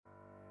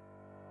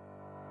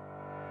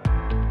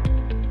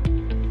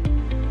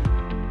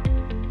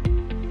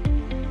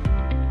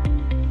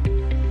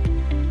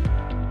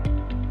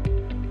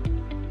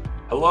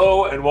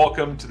Hello and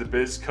welcome to the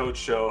Biz Coach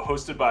Show,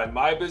 hosted by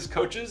my Biz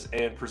Coaches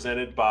and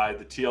presented by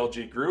the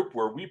TLG Group,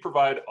 where we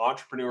provide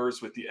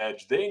entrepreneurs with the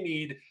edge they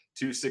need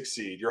to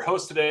succeed. Your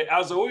hosts today,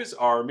 as always,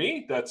 are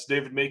me, that's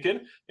David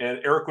Macon, and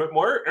Eric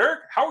Whitmore.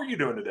 Eric, how are you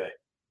doing today?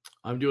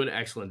 I'm doing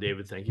excellent,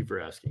 David. Thank you for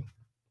asking.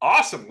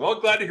 Awesome.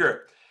 Well, glad to hear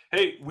it.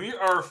 Hey, we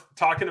are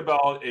talking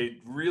about a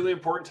really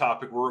important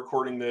topic. We're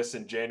recording this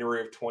in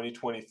January of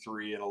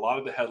 2023, and a lot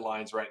of the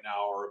headlines right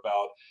now are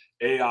about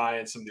AI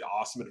and some of the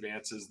awesome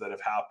advances that have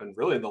happened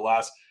really in the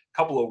last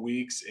couple of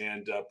weeks,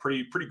 and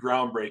pretty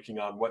groundbreaking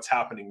on what's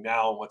happening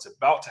now and what's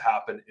about to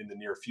happen in the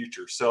near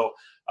future. So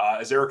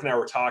as Eric and I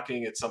were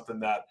talking, it's something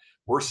that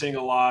we're seeing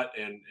a lot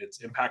and it's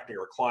impacting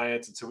our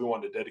clients. And so we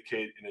wanted to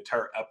dedicate an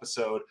entire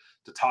episode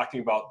to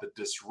talking about the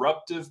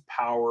disruptive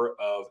power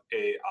of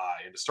AI.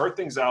 And to start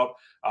things out,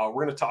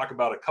 we're going to talk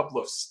about a couple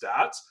of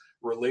stats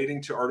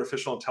relating to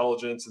artificial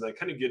intelligence, and then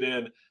kind of get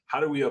in how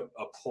do we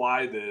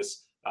apply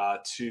this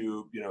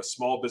to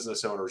small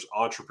business owners,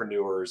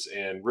 entrepreneurs,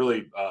 and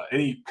really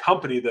any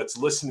company that's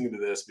listening to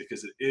this,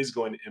 because it is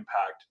going to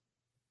impact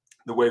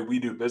the way we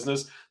do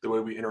business, the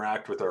way we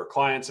interact with our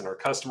clients and our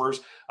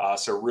customers.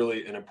 So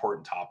really an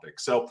important topic.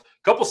 So a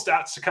couple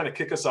stats to kind of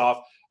kick us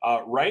off.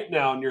 Right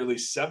now, nearly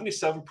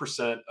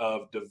 77%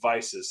 of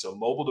devices, so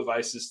mobile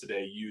devices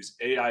today, use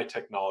AI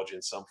technology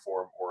in some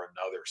form or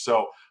another.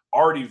 So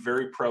already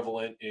very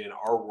prevalent in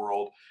our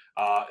world.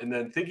 And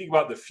then thinking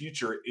about the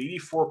future,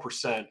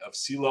 84% of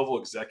C-level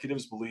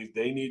executives believe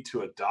they need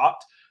to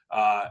adopt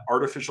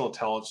artificial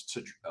intelligence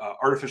to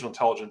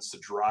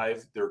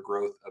drive their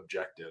growth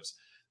objectives.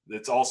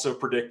 It's also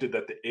predicted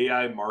that the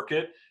AI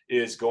market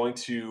is going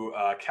to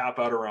cap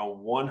out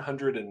around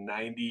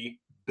 $190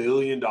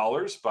 billion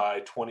by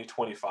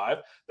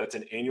 2025. That's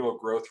an annual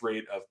growth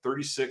rate of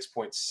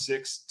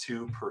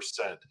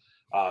 36.62%.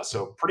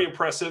 So pretty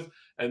impressive.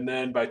 And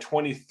then by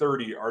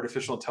 2030,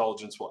 artificial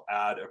intelligence will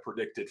add a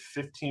predicted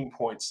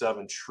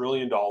 $15.7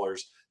 trillion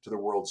to the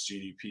world's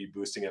GDP,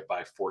 boosting it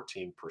by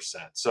 14%.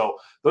 So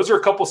those are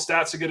a couple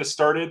stats to get us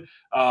started.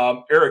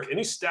 Eric,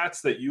 any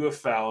stats that you have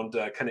found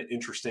kind of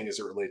interesting as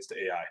it relates to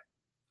AI?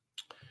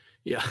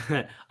 Yeah,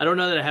 I don't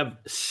know that I have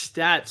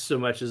stats so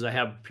much as I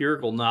have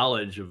empirical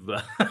knowledge of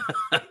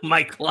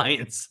my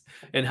clients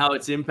and how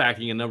it's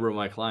impacting a number of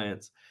my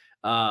clients.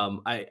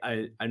 I'm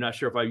not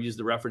sure if I've used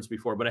the reference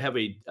before, but I have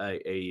a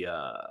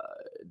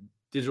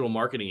digital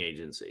marketing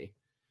agency,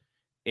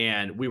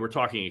 and we were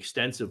talking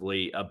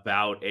extensively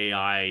about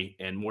AI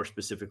and more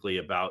specifically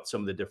about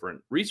some of the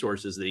different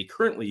resources that he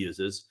currently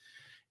uses.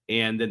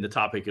 And then the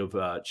topic of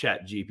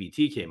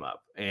ChatGPT came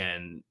up,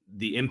 and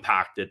the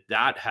impact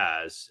that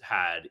has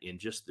had in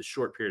just the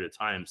short period of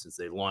time since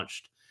they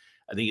launched.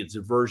 I think it's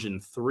version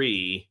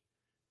 3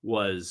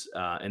 was,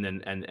 and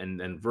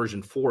then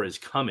version 4 is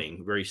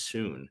coming very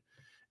soon.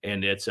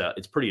 And it's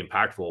pretty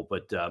impactful.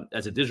 But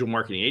as a digital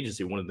marketing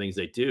agency, one of the things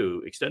they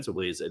do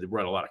extensively is they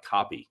run a lot of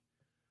copy.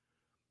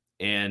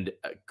 And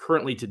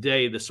currently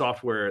today, there's a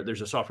software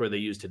they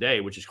use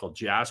today, which is called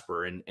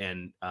Jasper.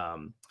 And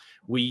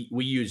we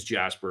use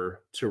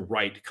Jasper to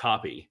write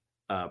copy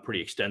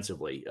pretty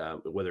extensively,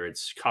 whether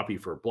it's copy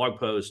for blog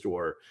post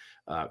or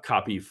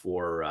copy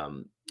for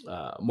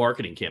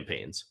marketing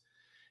campaigns.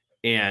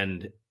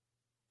 And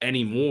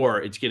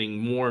anymore, it's getting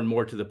more and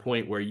more to the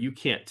point where you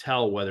can't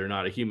tell whether or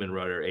not a human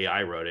wrote it or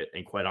AI wrote it.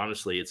 And quite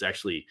honestly, it's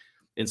actually,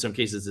 in some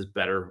cases, it's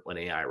better when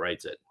AI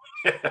writes it.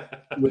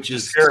 Which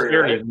is scary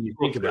right? When you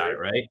think about it,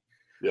 right?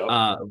 Yep.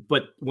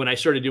 But when I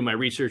started doing my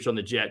research on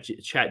the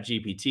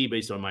ChatGPT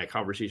based on my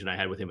conversation I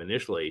had with him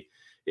initially,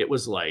 it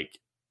was like,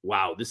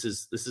 wow, this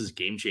is a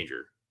game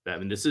changer. I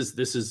mean, this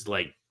is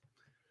like,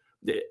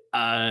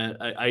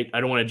 I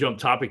don't want to jump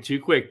topic too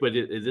quick, but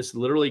this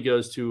literally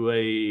goes to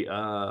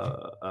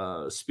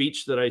a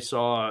speech that I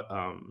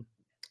saw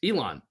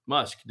Elon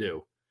Musk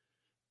do.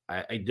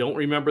 I don't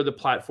remember the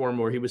platform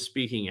where he was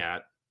speaking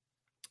at.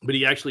 But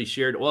he actually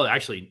shared, well,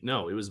 actually,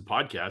 no, it was a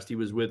podcast. He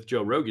was with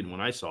Joe Rogan when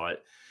I saw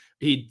it.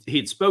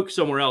 He'd spoke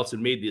somewhere else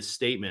and made this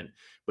statement,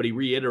 but he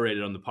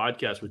reiterated on the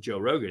podcast with Joe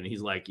Rogan. He's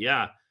like,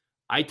 yeah,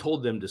 I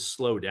told them to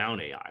slow down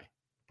AI.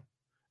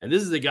 And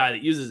this is the guy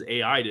that uses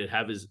AI to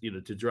have his,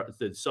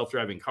 to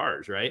self-driving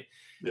cars, right?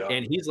 Yeah.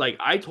 And he's like,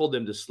 I told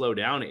them to slow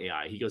down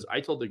AI. He goes,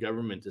 I told the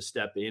government to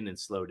step in and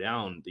slow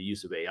down the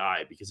use of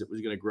AI because it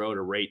was going to grow at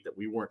a rate that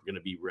we weren't going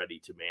to be ready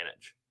to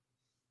manage.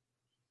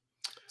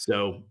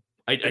 So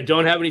I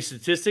don't have any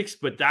statistics,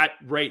 but that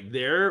right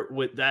there,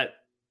 that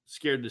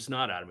scared the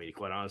snot out of me,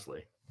 quite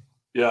honestly.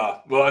 Yeah,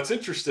 well, it's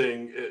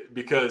interesting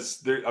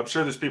because I'm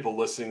sure there's people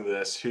listening to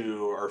this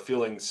who are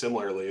feeling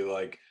similarly,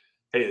 like,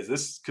 hey,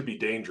 this could be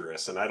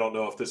dangerous, and I don't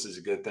know if this is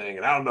a good thing,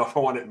 and I don't know if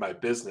I want it in my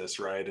business,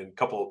 right? And a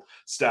couple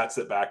stats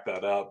that back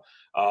that up.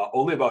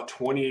 Only about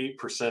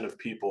 28% of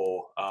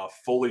people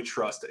fully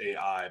trust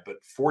AI, but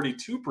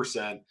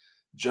 42%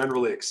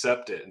 generally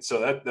accept it. And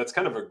so that's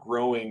kind of a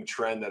growing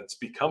trend that's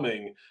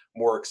becoming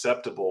more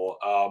acceptable.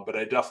 But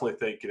I definitely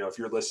think, if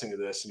you're listening to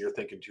this and you're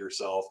thinking to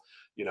yourself,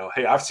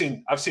 hey, I've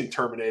seen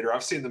Terminator,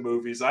 I've seen the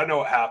movies, I know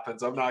what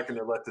happens. I'm not going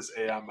to let this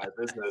AI in my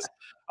business.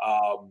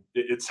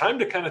 It's time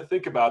to kind of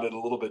think about it a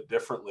little bit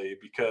differently,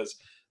 because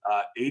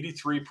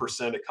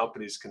 83% of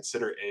companies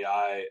consider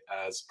AI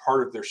as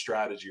part of their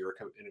strategy, or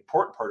an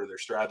important part of their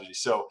strategy.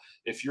 So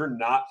if you're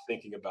not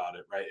thinking about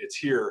it, right, it's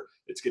here,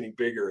 it's getting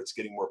bigger, it's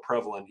getting more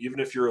prevalent. Even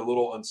if you're a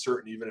little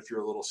uncertain, even if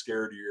you're a little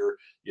scared, or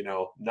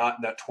you're, not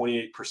in that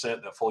 28%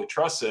 that fully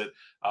trusts it,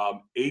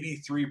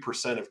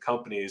 83% of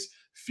companies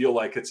feel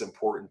like it's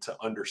important to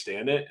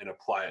understand it and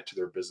apply it to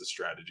their business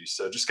strategy.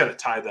 So just kind of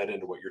tie that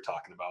into what you're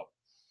talking about.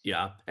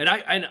 Yeah, and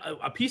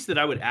a piece that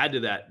I would add to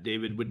that,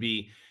 David, would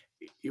be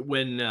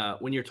when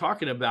you're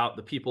talking about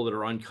the people that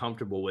are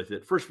uncomfortable with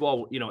it. First of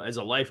all, as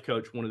a life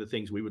coach, one of the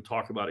things we would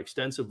talk about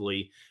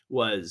extensively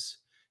was,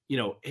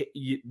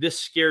 this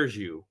scares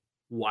you.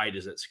 Why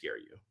does it scare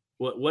you?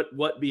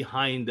 What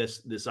behind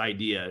this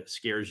idea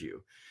scares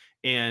you?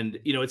 And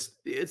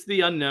it's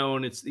the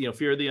unknown. It's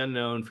fear of the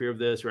unknown, fear of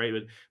this, right?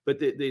 But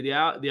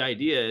the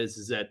idea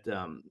is that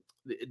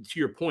to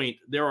your point,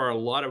 there are a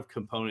lot of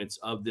components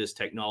of this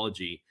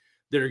technology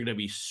that are going to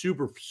be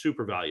super,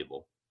 super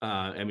valuable.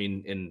 I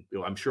mean, and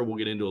I'm sure we'll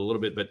get into a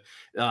little bit, but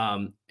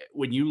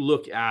when you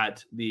look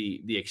at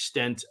the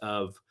extent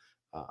of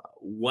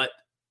what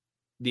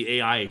the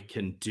AI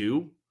can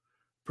do,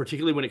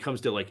 particularly when it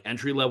comes to like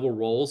entry level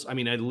roles. I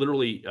mean, I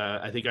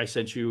think I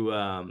sent you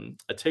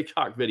a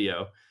TikTok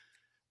video.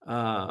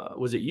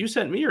 Was it you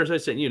sent me, or was I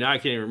sent you? Now I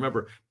can't even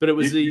remember. But it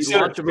was You the said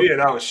it launch to of me,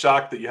 and I was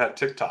shocked that you had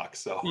TikTok.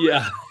 So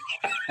yeah.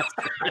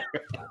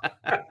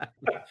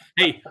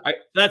 Hey,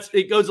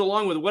 it goes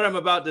along with what I'm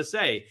about to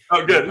say.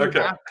 oh, good.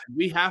 Okay.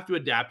 We have to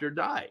adapt or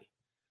die.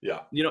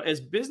 Yeah. As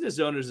business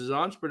owners, as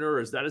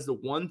entrepreneurs, that is the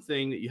one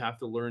thing that you have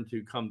to learn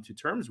to come to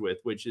terms with,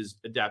 which is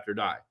adapt or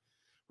die,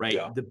 right?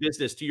 Yeah. The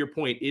business, to your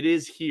point, it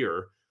is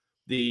here.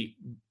 The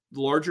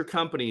larger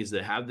companies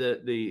that have the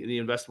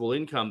investable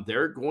income,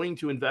 they're going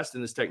to invest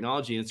in this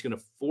technology, and it's going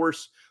to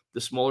force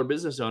the smaller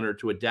business owner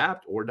to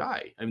adapt or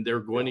die. I mean, they're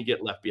going to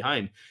get left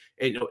behind.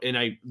 And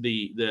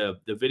the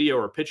video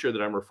or picture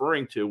that I'm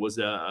referring to was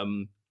I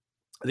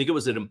think it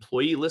was an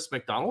employee list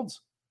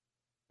McDonald's.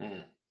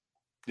 Mm.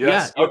 Yeah,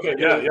 Yes. Okay.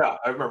 Yeah. Yeah.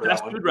 I remember that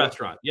fast one. food Yep.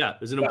 restaurant. Yeah,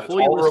 there's an Yeah. It's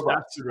employee all list fast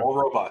robots. food. All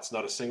robots.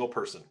 Not a single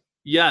person.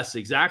 Yes,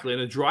 exactly.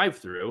 And a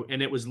drive-through,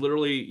 and it was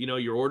literally,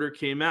 your order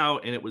came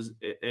out, and it was,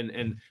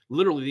 and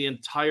literally the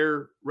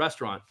entire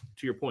restaurant.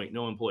 To your point,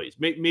 no employees.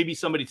 Maybe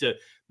somebody to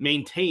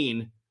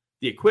maintain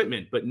the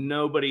equipment, but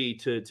nobody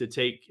to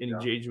take and Yeah.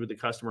 engage with the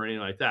customer or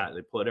anything like that.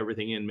 They put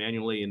everything in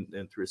manually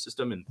and through a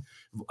system, and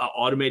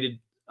automated.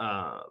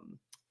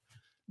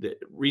 That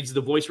reads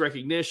the voice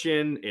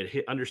recognition.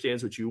 It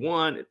understands what you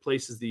want. It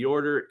places the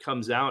order. It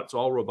comes out. It's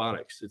all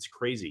robotics. It's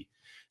crazy.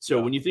 So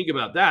Yeah. when you think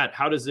about that,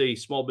 how does a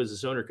small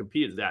business owner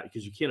compete with that?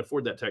 Because you can't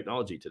afford that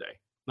technology today.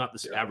 Not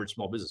this Yeah. average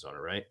small business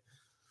owner, right?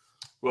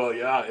 Well,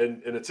 yeah,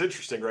 and it's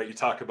interesting, right? You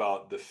talk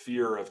about the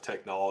fear of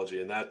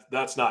technology, and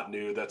that's not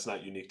new. That's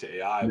not unique to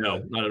AI. No,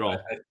 But not at all.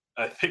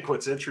 I think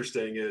what's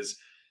interesting is,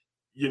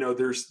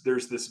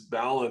 there's this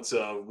balance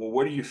of, well,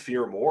 what do you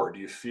fear more? Do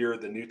you fear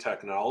the new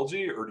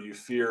technology, or do you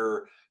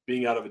fear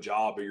being out of a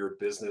job, or your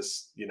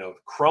business,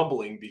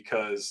 crumbling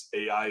because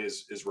AI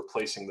is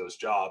replacing those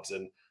jobs?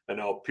 And I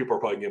know people are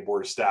probably getting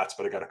bored of stats,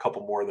 but I got a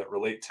couple more that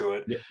relate to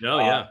it. Yeah, no,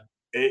 Uh,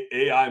 yeah.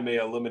 AI may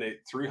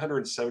eliminate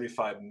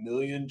 375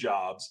 million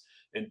jobs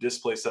and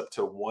displace up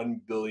to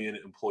 1 billion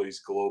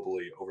employees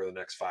globally over the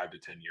next 5 to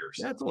 10 years.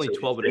 That's only So if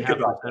you twelve and a think half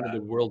about percent of that,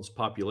 the world's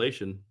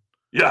population.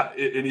 yeah,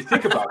 and you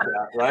think about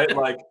that, right?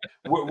 Like,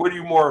 what are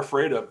you more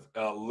afraid of?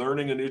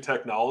 Learning a new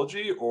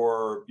technology,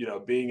 or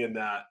being in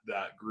that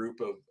group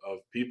of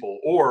people,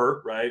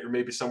 or right, or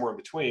maybe somewhere in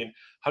between?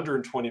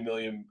 120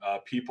 million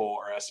people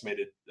are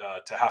estimated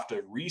to have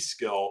to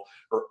reskill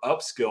or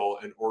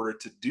upskill in order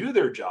to do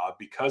their job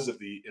because of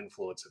the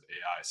influence of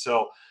AI.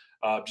 So,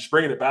 just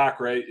bringing it back,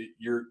 right?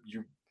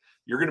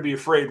 You're going to be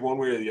afraid one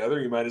way or the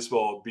other. You might as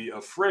well be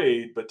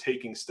afraid, but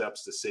taking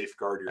steps to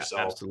safeguard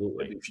yourself and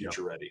Absolutely. be Yep.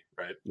 future ready,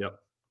 right? Yep.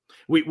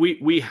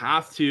 We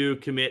have to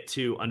commit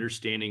to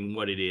understanding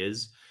what it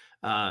is,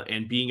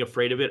 and being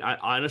afraid of it. I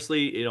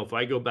honestly, if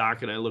I go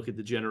back and I look at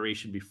the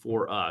generation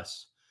before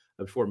us,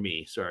 before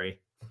me, sorry,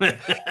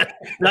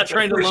 not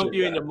trying to lump Appreciate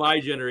you that. into my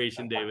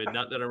generation, David.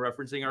 Not that I'm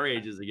referencing our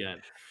ages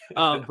again,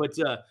 but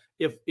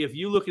if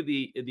you look at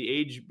the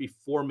age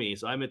before me,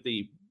 so I'm at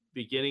the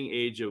beginning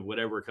age of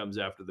whatever comes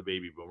after the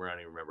baby boomer. I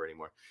don't even remember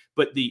anymore.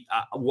 But the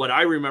what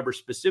I remember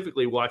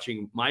specifically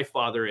watching my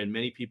father and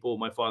many people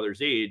my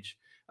father's age,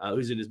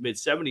 who's in his mid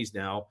 70s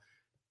now,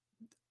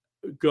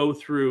 go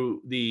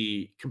through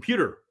the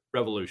computer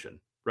revolution,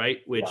 right?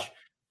 Yeah. Which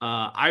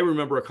I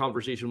remember a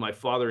conversation with my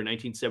father in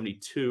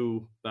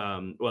 1972.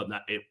 Well,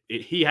 not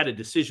he had a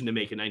decision to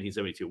make in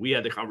 1972. We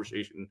had the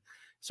conversation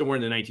somewhere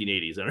in the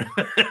 1980s. I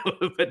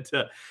don't know. But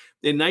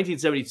in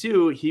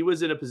 1972, he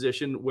was in a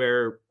position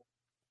where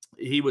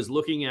he was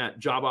looking at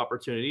job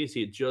opportunities.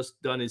 He had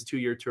just done his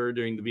 2-year tour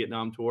during the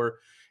Vietnam tour,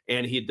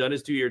 and he had done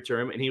his 2-year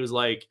term, and he was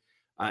like,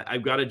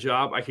 I've got a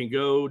job. I can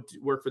go to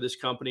work for this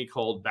company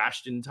called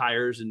Bastion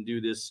Tires and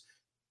do this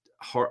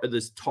hard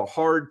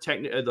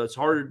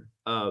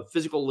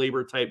physical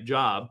labor type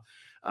job,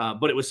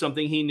 but it was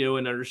something he knew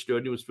and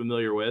understood and was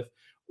familiar with,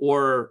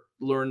 or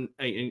learn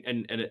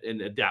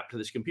and adapt to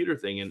this computer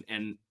thing.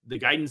 And the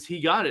guidance he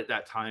got at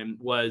that time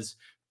was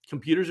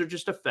computers are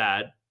just a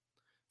fad.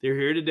 They're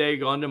here today,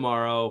 gone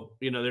tomorrow.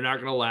 They're not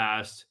going to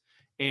last.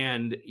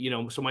 And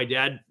so my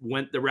dad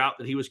went the route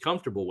that he was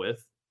comfortable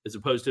with, as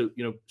opposed to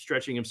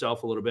stretching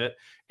himself a little bit,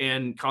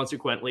 and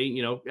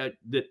consequently,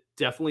 that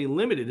definitely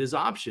limited his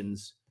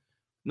options.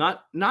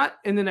 Not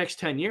in the next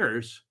 10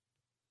 years,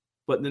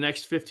 but in the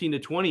next 15 to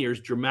 20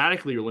 years,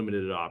 dramatically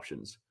limited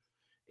options.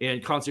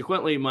 And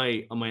consequently,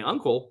 my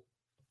uncle,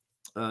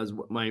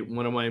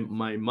 one of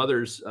my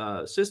mother's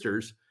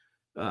sisters,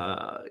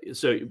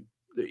 so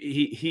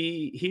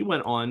he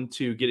went on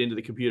to get into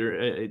the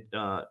computer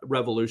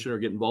revolution, or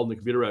get involved in the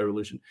computer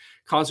revolution.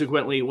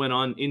 Consequently, went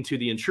on into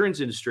the insurance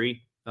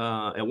industry.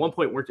 At one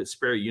point, worked at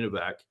Sperry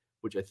Univac,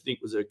 which I think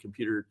was a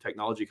computer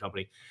technology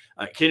company.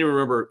 I can't even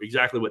remember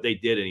exactly what they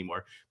did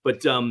anymore.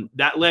 But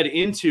that led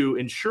into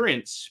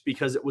insurance,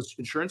 because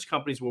insurance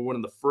companies were one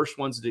of the first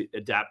ones to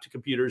adapt to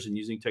computers and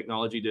using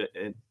technology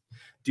to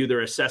do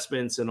their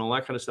assessments and all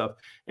that kind of stuff.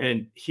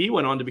 And he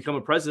went on to become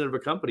a president of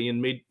a company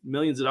and made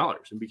millions of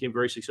dollars and became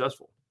very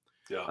successful.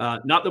 Yeah.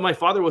 Not that my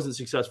father wasn't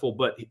successful,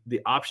 but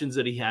the options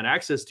that he had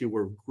access to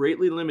were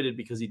greatly limited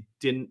because he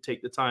didn't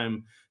take the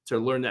time to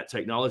learn that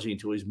technology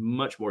until he's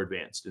much more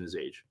advanced in his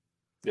age.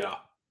 Yeah.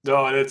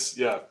 No, and it's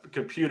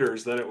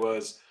computers. Then it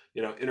was,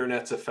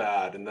 internet's a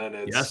fad, and then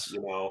it's, Yes,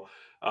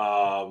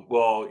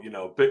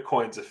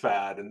 Bitcoin's a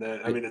fad, and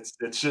then I I- mean,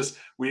 it's just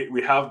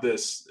we have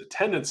this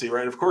tendency,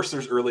 right? Of course,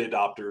 there's early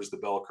adopters, the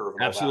bell curve,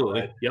 and all that,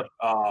 right? absolutely. Yep.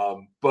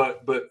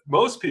 But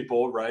most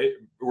people, right,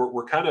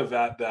 we're kind of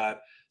at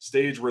that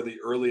stage where the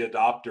early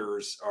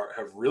adopters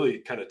have really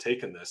kind of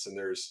taken this, and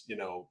there's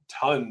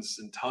tons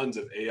and tons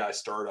of AI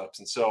startups,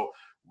 and so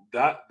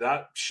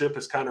that ship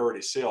has kind of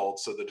already sailed.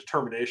 So the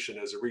determination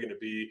is, are we going to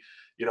be,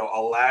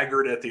 a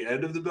laggard at the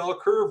end of the bell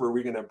curve, or are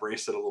we going to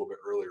embrace it a little bit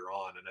earlier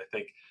on? And I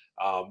think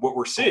what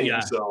we're Oh, seeing.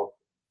 yeah. So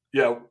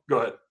yeah, go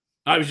ahead.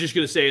 I was just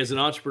going to say, as an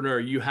entrepreneur,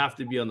 you have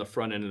to be on the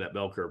front end of that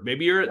bell curve.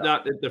 Maybe you're Yeah,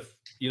 not at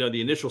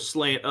the initial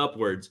slant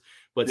upwards,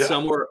 but yeah,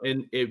 somewhere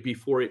in it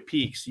before it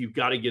peaks, you've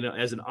got to get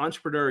as an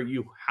entrepreneur,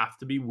 you have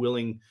to be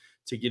willing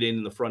to get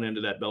in the front end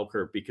of that bell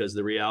curve, because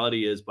the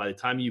reality is, by the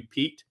time you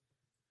peaked,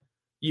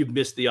 you've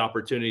missed the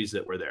opportunities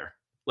that were there.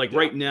 Like yeah,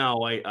 right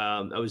now,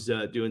 I was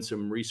doing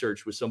some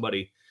research with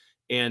somebody,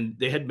 and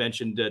they had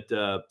mentioned that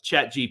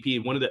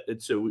ChatGPT,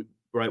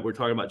 right, we're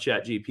talking about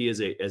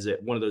ChatGPT as a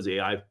one of those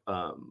AI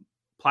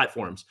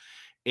platforms,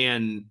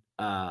 and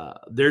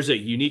there's a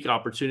unique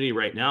opportunity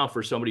right now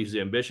for somebody who's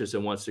ambitious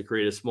and wants to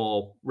create a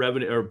small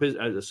revenue, or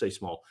let's say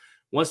small,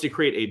 wants to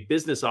create a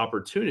business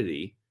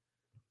opportunity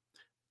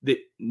that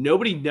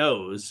nobody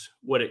knows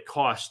what it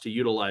costs to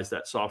utilize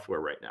that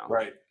software right now.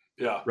 right,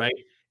 yeah, Right?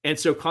 And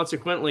so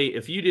consequently,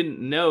 if you didn't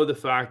know the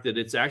fact that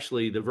it's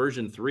actually the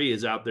version 3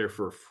 is out there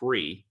for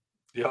free,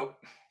 yep,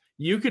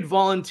 you could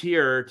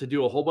volunteer to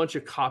do a whole bunch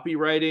of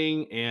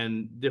copywriting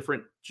and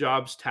different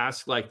jobs,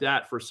 tasks like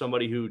that for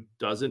somebody who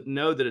doesn't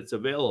know that it's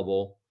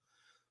available,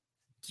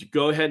 to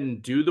go ahead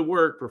and do the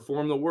work,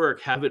 perform the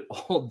work, have it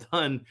all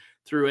done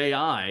through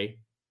AI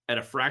at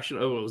a fraction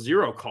of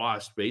zero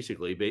cost,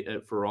 basically,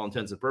 for all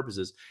intents and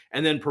purposes,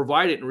 and then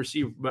provide it and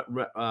receive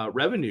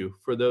revenue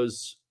for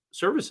those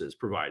services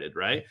provided,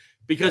 right?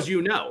 Because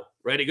yep,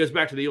 right? It goes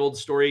back to the old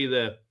story,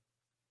 the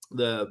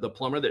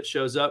plumber that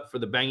shows up for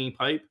the banging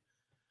pipe,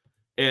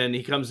 and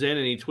he comes in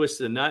and he twists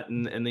the nut,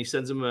 and he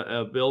sends him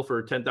a bill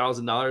for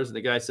 $10,000. And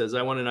the guy says,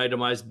 I want an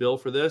itemized bill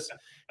for this.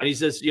 And he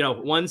says,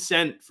 1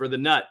 cent for the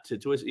nut to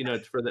twist,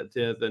 for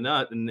the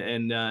nut, and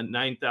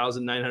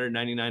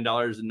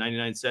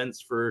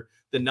 $9,999.99 for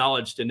the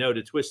knowledge to know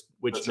to twist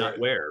which that's nut right.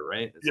 where,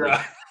 right? It's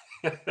like,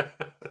 Yeah,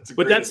 that's a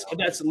but great that's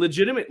analogy.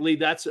 legitimately,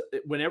 that's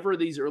whenever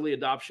these early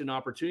adoption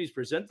opportunities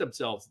present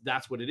themselves,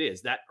 that's what it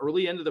is. That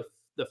early end of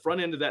the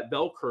front end of that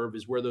bell curve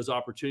is where those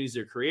opportunities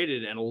are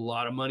created, and a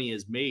lot of money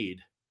is made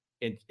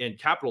and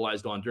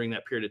capitalized on during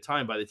that period of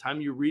time. By the time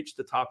you reach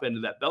the top end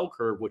of that bell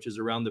curve, which is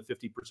around the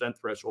 50%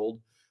 threshold,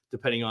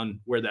 depending on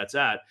where that's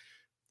at,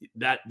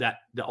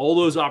 all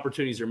those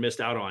opportunities are missed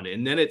out on.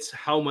 And then it's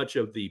how much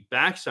of the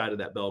backside of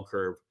that bell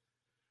curve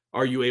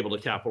are you able to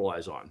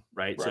capitalize on,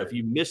 right? So if Right.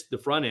 you missed the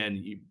front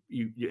end,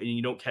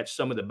 you don't catch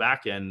some of the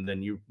back end,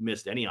 then you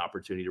missed any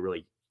opportunity to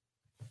really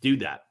do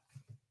that,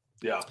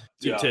 Yeah.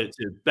 to Yeah.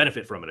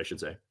 benefit from it, I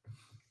should say.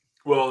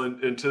 Well,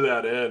 and to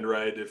that end,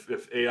 right?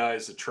 If AI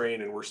is a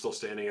train and we're still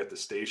standing at the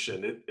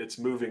station, it's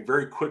moving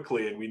very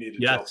quickly, and we need to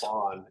jump Yes.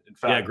 on. In Yeah,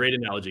 fact, great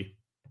analogy.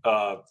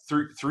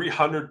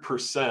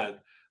 300%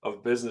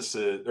 of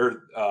businesses,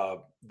 or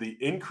the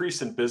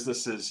increase in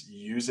businesses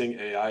using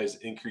AI has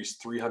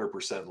increased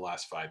 300% in the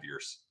last 5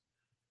 years.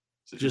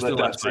 So just Just in let the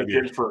that last 5 sink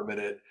years. in for a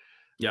minute.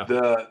 Yeah.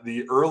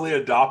 The early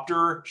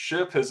adopter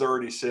ship has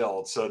already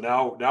sailed. So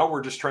now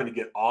we're just trying to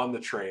get on the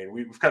train.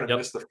 We've kind of Yep.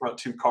 missed the front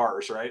two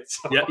cars, right?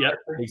 So Yep. Yep.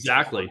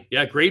 Exactly.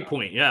 Yeah. Great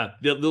point. Yeah.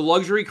 The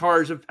luxury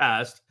cars have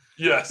passed.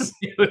 yes,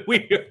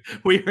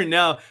 We are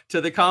now to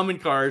the common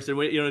cars, and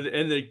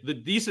and the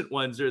decent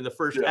ones are in the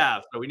first yeah,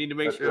 half. So we need to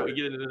make that's sure that we right.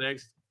 get into the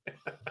next.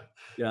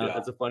 Yeah, Yeah.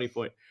 that's a funny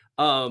point.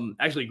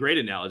 Actually, great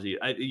analogy.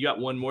 You got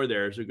one more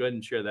there, so go ahead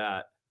and share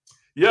that.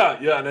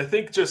 Yeah, and I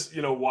think just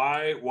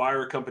why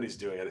are companies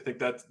doing it? I think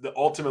that's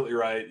ultimately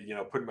right.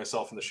 Putting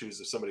myself in the shoes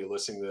of somebody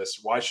listening to this,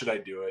 why should I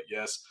do it?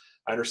 Yes,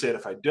 I understand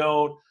if I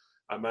don't,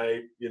 I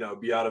might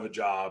be out of a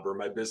job or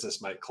my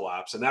business might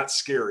collapse, and that's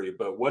scary.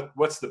 But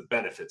what's the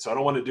benefit? So I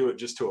don't want to do it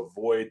just to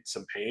avoid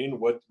some pain.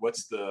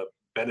 What's the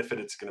benefit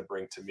it's going to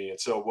bring to me? And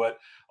so what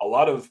a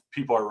lot of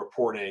people are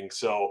reporting.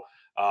 So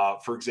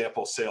for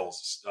example,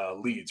 sales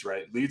leads,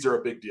 right? Leads are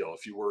a big deal.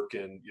 If you work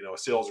in a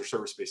sales or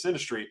service based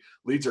industry,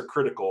 leads are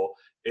critical.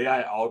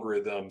 AI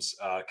algorithms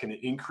can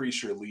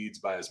increase your leads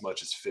by as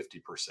much as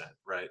 50%,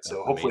 right? That's So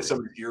hopefully amazing.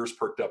 somebody's ears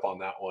perked up on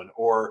that one.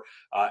 Or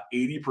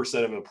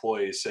 80% of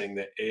employees saying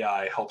that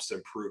AI helps to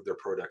improve their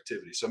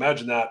productivity. So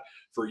imagine that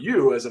for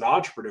you as an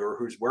entrepreneur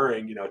who's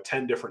wearing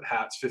 10 different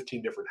hats,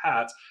 15 different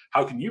hats.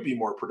 How can you be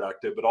more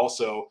productive? But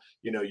also,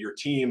 your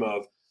team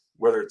of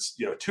whether it's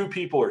 2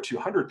 people or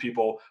 200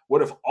 people,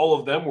 what if all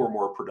of them were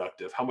more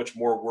productive? How much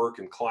more work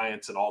and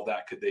clients and all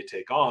that could they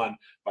take on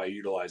by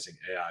utilizing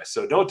AI?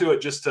 So don't do it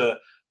just to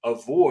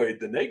avoid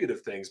the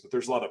negative things, but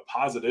there's a lot of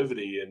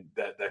positivity and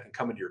that can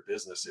come into your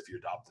business if you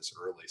adopt this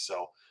early.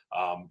 So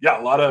yeah,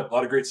 a lot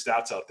of great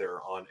stats out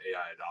there on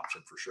AI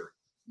adoption for sure.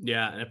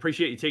 Yeah, and I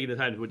appreciate you taking the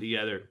time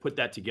to put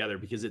that together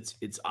because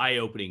it's eye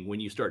opening when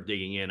you start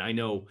digging in. I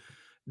know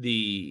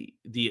the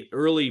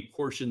early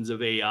portions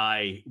of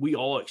AI, we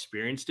all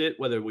experienced it,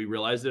 whether we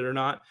realized it or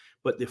not.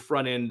 But the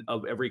front end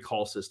of every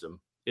call system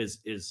is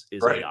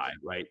Right. AI,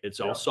 right? It's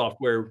all Yeah.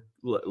 software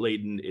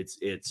laden. It's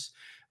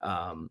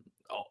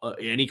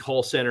any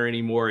call center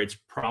anymore. It's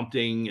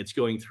prompting. It's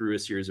going through a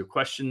series of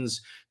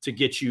questions to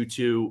get you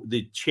to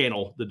the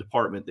channel, the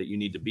department that you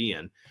need to be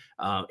in.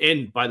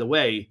 And by the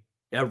way,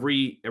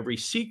 every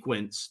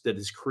sequence that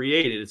is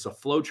created, it's a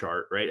flow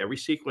chart, right? Every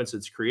sequence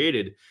that's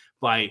created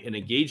by an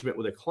engagement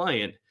with a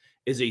client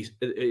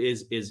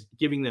is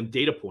giving them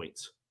data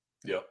points.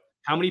 Yeah.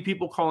 How many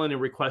people call in and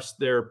request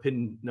their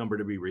PIN number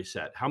to be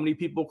reset? How many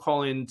people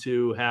call in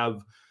to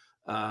have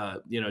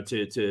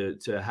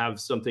to have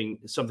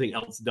something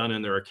else done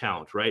in their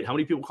account, right? How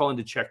many people call in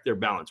to check their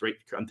balance, right?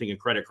 I'm thinking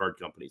credit card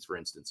companies, for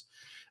instance.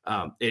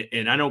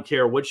 And I don't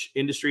care which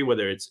industry,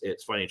 whether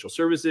it's financial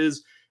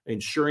services,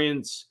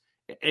 insurance,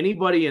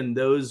 anybody in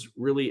those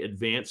really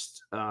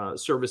advanced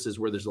services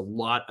where there's a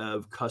lot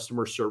of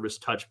customer service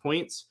touch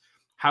points.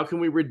 How can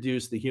we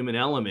reduce the human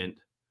element,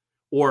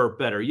 or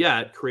better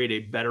yet, create a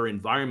better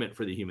environment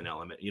for the human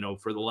element?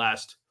 For the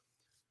last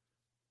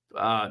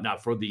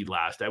not for the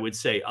last, I would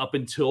say up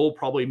until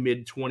probably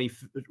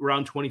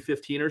around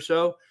 2015 or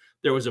so,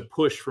 there was a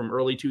push from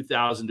early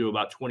 2000 to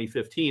about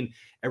 2015.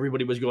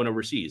 Everybody was going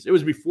overseas. It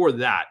was before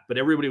that, but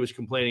everybody was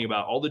complaining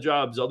about all these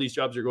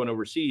jobs are going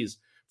overseas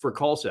for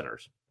call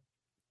centers.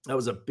 That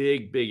was a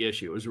big, big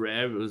issue. It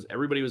was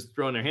everybody was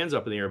throwing their hands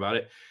up in the air about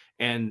it.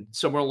 And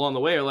somewhere along the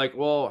way, are like,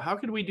 well, how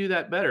can we do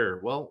that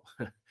better? Well,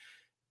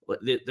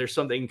 there's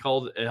something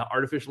called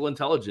artificial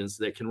intelligence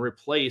that can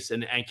replace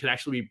and can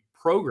actually be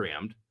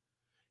programmed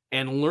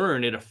and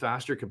learn at a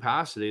faster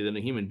capacity than a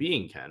human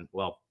being can.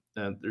 Well,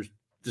 there's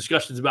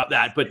discussions about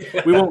that, but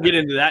we won't get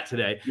into that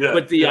today. Yeah.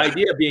 But the Yeah.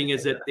 idea being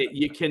is that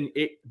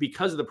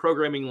because of the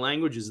programming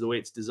languages, the way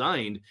it's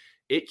designed,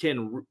 it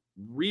can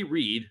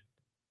reread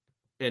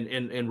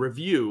and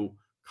review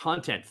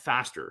content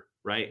faster,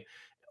 right?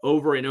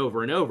 Over and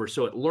over and over.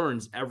 So it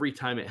learns every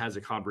time it has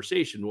a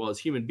conversation. Well, as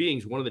human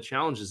beings, one of the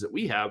challenges that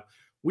we have,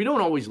 we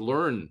don't always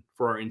learn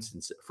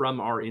from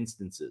our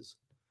instances,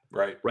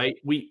 Right. right?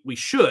 We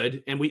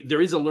should, and there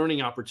is a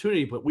learning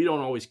opportunity, but we don't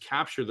always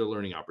capture the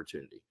learning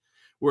opportunity.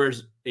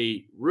 Whereas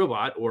a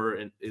robot or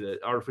an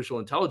artificial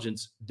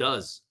intelligence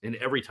does in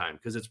every time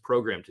because it's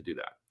programmed to do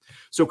that.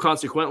 So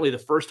consequently, the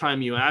first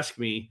time you ask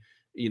me,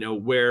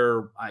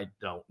 where I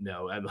don't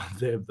know, I'm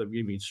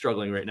even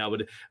struggling right now,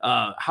 but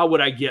how would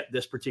I get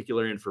this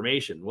particular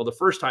information? Well, the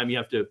first time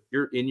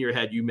you're in your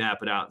head, you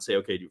map it out and say,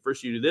 okay,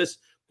 first you do this,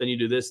 then you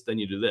do this, then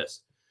you do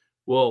this.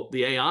 Well,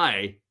 the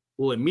AI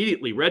will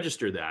immediately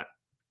register that.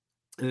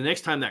 And the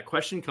next time that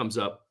question comes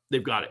up,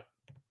 they've got it.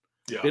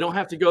 Yeah. They don't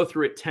have to go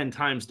through it 10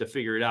 times to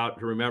figure it out,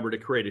 to remember to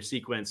create a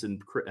sequence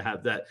and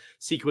have that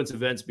sequence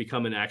events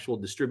become an actual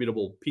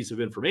distributable piece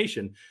of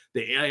information.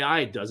 The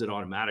AI does it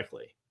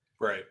automatically.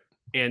 Right.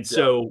 And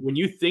so when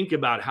you think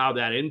about how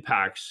that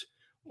impacts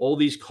all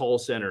these call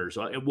centers,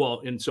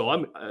 and so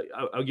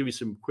I'll give you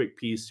some quick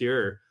piece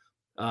here.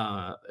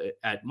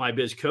 At My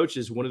Biz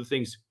Coaches, one of the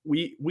things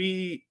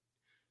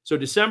so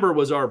December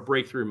was our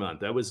breakthrough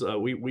month. That was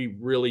we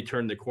really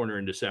turned the corner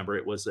in December.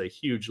 It was a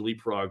huge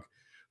leapfrog,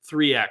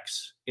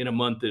 3x in a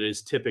month that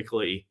is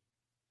typically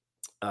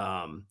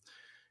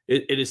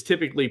it is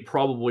typically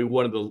probably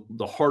one of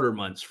the harder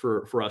months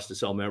for us to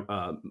sell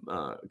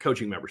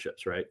coaching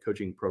memberships, right?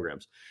 Coaching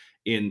programs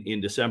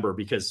in December,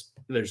 because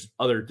there's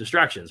other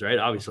distractions, right?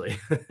 Obviously,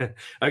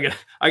 I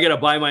gotta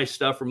buy my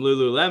stuff from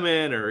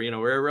Lululemon, or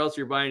wherever else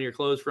you're buying your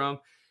clothes from,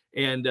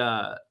 and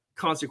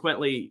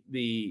consequently,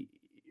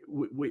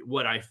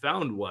 what I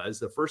found was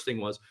the first thing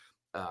was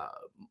uh,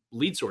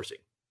 lead sourcing.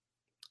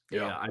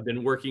 Yeah. Yeah, I've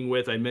been working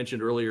with. I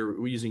mentioned earlier,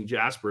 we're using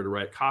Jasper to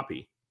write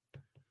copy.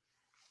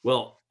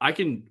 Well,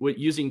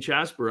 using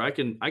Jasper, I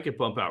can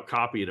pump out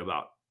copy at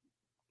about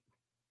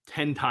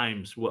 10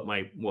 times what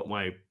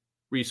my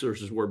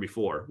resources were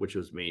before, which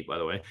was me, by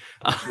the way.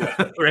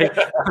 Yeah. Right.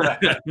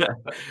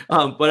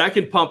 But I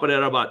can pump it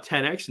at about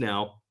 10x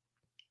now.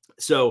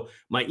 So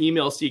my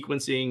email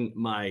sequencing,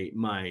 my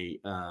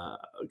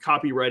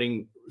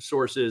copywriting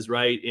sources,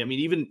 right? I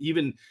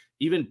mean,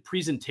 even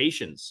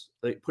presentations,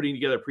 like putting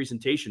together a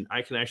presentation,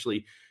 I can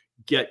actually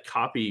get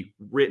copy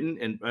written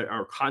and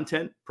our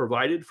content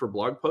provided for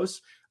blog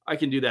posts. I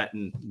can do that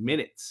in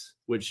minutes,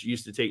 which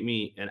used to take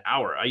me an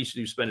hour. I used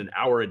to spend an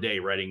hour a day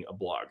writing a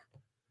blog.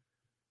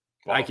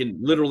 I Wow. can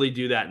literally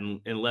do that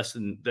in less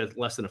than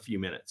a few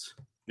minutes.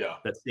 Yeah.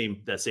 That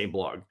same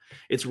blog.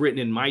 It's written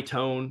in my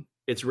tone.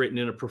 It's written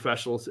in a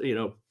professional,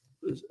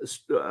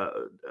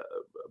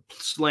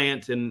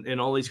 slant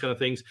and all these kind of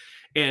things.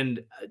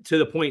 And to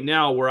the point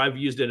now where I've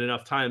used it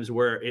enough times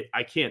where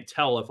I can't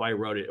tell if I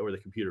wrote it or the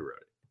computer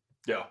wrote it.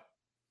 Yeah.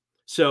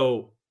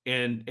 So,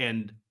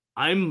 and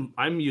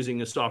I'm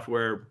using a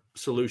software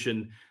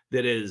solution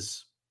that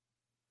is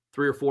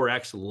 3 or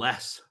 4x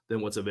less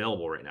than what's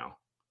available right now.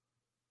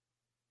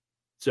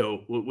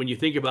 So when you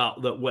think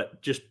about what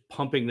just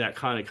pumping that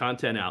kind of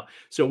content out,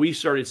 so we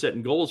started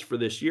setting goals for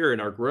this year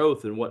and our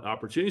growth and what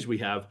opportunities we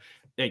have.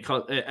 And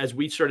as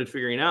we started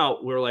figuring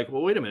out, we were like,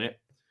 well, wait a minute.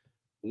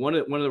 One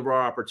of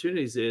our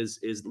opportunities is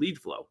lead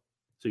flow.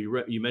 So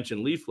you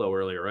mentioned lead flow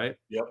earlier, right?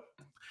 Yep.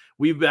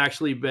 We've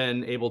actually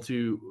been able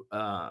to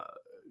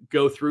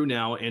go through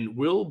now, and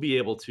we'll be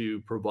able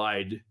to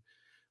provide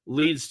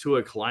leads to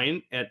a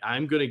client at,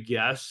 I'm going to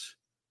guess,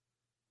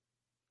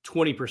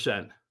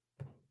 20%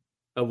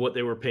 of what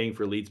they were paying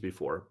for leads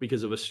before,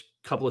 because of a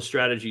couple of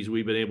strategies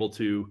we've been able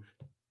to.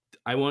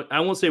 I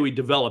won't say we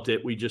developed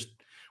it. We just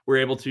were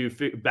able to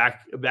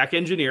back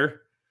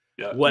engineer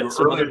Yeah. You what were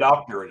some early other.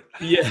 adopter.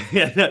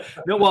 Yeah.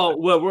 No, well,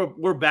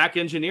 we're back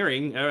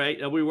engineering. All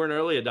right. We weren't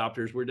early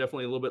adopters. We're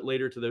definitely a little bit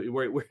later to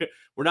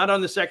we're not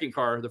on the second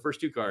car, the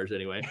first two cars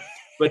anyway.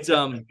 But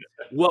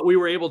what we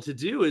were able to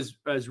do is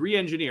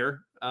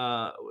re-engineer,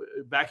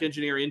 back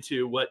engineer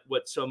into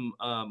what some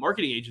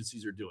marketing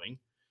agencies are doing.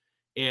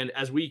 And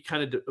as we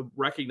kind of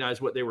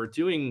recognize what they were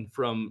doing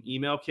from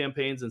email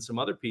campaigns and some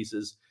other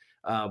pieces,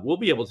 we'll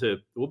be able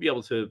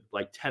to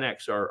like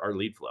 10x our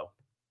lead flow.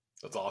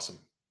 That's awesome.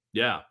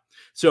 Yeah.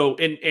 So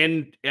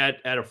and at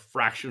a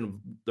fraction of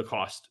the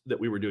cost that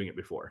we were doing it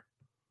before.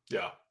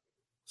 Yeah.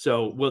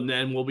 So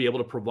then we'll be able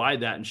to provide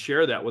that and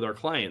share that with our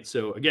clients.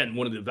 So again,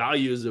 one of the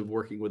values of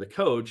working with a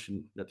coach,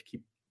 and not to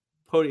keep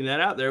putting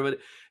that out there, but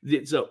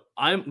so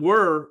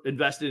we're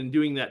invested in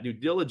doing that due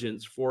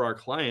diligence for our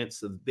clients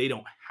so that they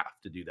don't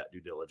have to do that due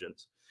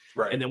diligence.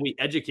 Right. And then we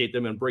educate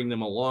them and bring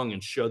them along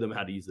and show them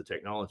how to use the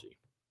technology.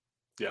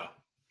 Yeah.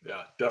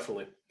 Yeah.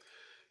 Definitely.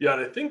 Yeah,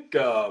 and I think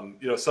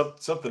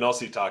something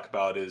else you talk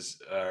about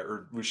is,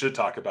 or we should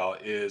talk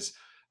about is,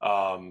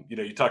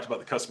 you talked about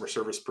the customer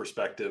service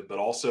perspective, but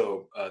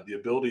also the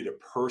ability to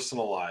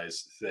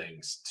personalize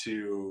things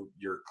to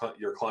your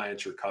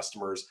clients, your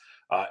customers.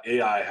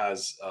 AI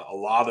has a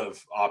lot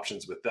of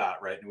options with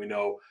that, right? And we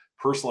know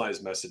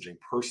personalized messaging,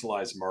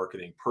 personalized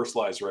marketing,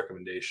 personalized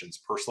recommendations,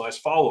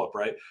 personalized follow up,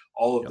 right?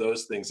 All of Yep.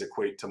 those things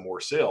equate to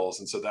more sales,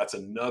 and so that's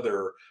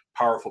another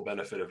powerful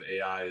benefit of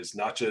AI is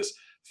not just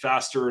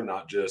faster,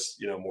 not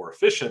just more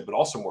efficient, but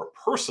also more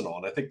personal.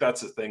 And I think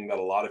that's the thing that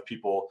a lot of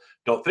people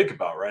don't think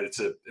about, right?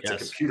 It's a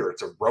Yes. computer,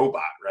 it's a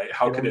robot, right?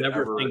 How They'll could it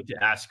never ever? think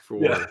to ask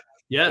Yeah, for.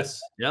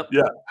 Yes. Yep.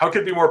 yeah. How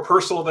could it be more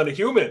personal than a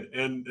human?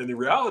 And the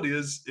reality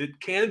is it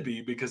can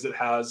be because it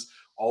has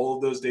all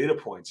of those data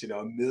points,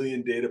 a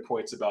million data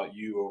points about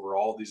you over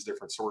all these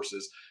different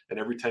sources. And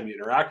every time you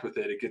interact with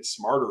it, it gets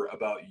smarter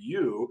about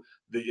you,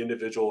 the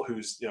individual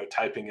who's,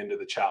 typing into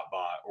the chat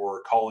bot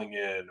or calling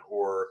in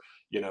or,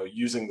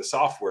 using the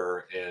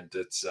software. And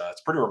it's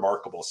pretty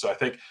remarkable. So I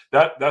think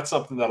that's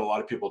something that a lot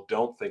of people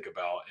don't think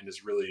about and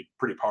is really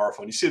pretty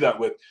powerful. And you see that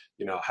with,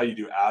 how you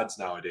do ads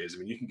nowadays. I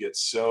mean, you can get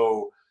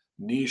so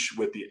niche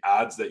with the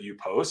ads that you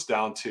post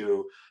down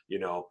to,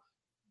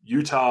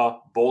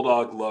 Utah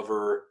bulldog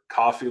lover,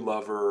 coffee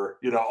lover,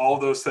 all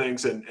those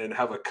things, and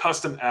have a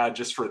custom ad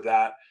just for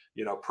that,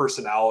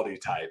 personality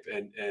type,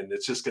 and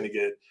it's just going to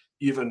get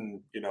even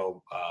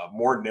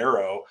more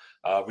narrow,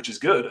 which is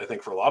good, I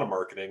think, for a lot of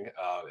marketing,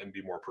 and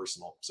be more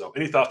personal. So,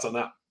 any thoughts on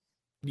that?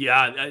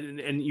 Yeah,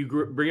 and you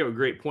bring up a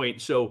great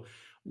point. So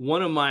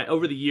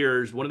over the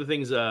years, one of the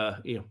things,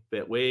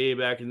 way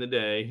back in the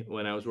day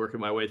when I was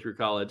working my way through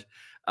college,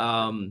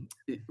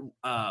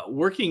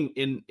 working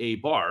in a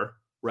bar,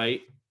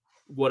 right,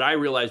 what I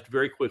realized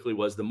very quickly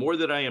was the more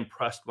that I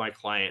impressed my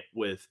client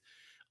with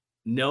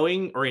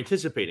knowing or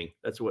anticipating,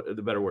 that's what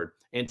the better word,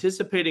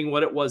 anticipating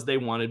what it was they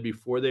wanted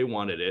before they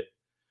wanted it,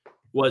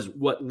 was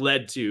what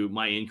led to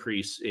my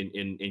increase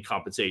in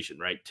compensation,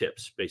 right?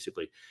 Tips,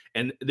 basically.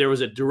 And there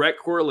was a direct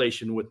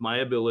correlation with my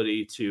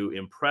ability to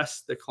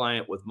impress the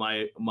client with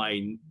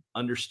my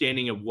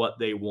understanding of what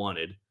they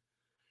wanted,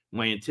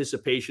 my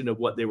anticipation of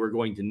what they were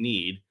going to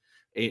need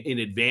in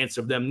advance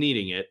of them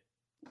needing it,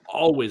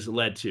 always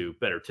led to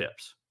better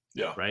tips,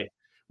 Yeah. right?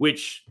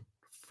 Which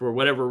for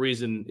whatever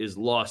reason is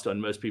lost on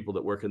most people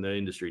that work in the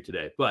industry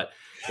today. But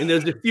and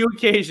there's a few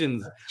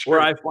occasions where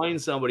True. I find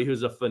somebody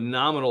who's a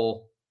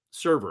phenomenal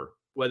server,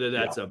 whether Yeah.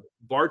 that's a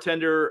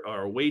bartender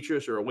or a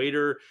waitress or a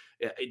waiter,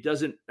 it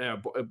doesn't a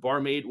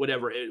barmaid,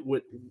 whatever.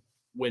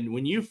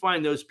 When you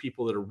find those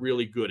people that are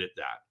really good at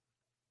that,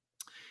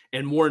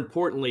 and more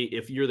importantly,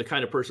 if you're the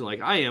kind of person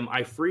like I am,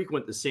 I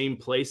frequent the same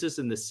places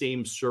and the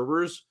same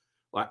servers.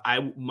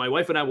 My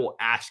wife and I will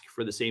ask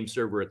for the same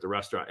server at the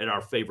restaurant, at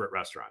our favorite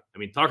restaurant. I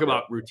mean, talk Yeah.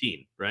 about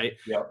routine, right?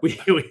 Yeah. We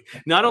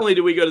not only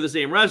do we go to the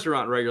same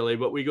restaurant regularly,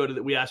 but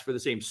we ask for the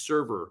same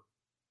server,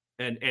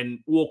 and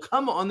we'll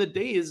come on the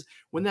days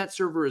when that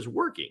server is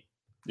working,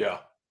 Yeah.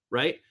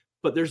 right?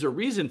 But there's a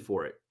reason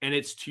for it, and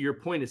it's to your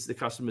point, it's the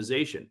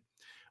customization.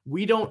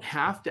 We don't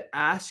have to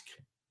ask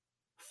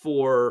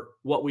for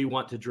what we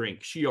want to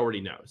drink. She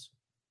already knows.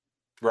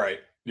 Right.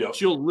 Yep.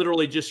 She'll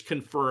literally just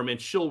confirm and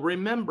she'll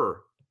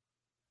remember.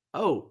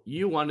 Oh,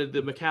 you wanted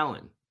the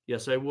Macallan.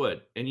 Yes, I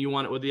would. And you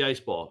want it with the ice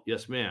ball.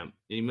 Yes, ma'am.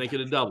 And you make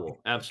it a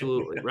double.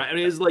 Absolutely. Right. I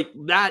mean, it's like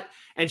that.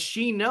 And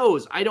she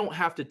knows I don't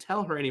have to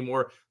tell her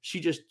anymore. She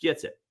just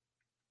gets it.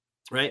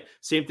 Right.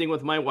 Same thing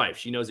with my wife.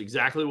 She knows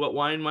exactly what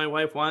wine my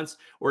wife wants.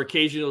 Or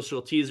occasionally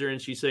she'll tease her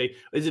and she say,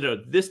 is it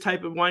a this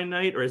type of wine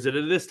night or is it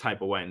a this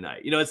type of wine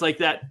night? It's like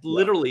that. Yeah.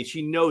 Literally,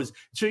 she knows.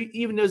 She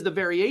even knows the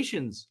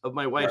variations of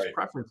my wife's Right.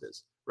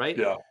 preferences. Right.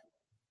 Yeah.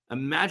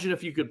 Imagine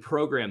if you could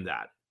program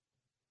that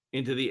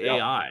into the Yeah.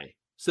 AI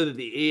so that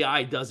the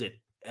AI does it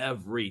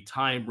every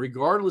time,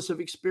 regardless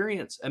of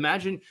experience.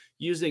 Imagine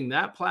using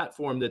that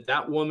platform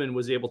that woman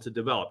was able to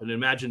develop, and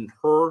imagine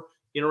her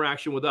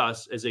interaction with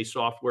us as a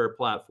software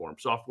platform,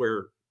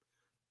 software,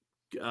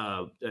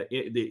 right?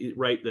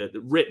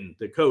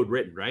 The code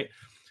written, right?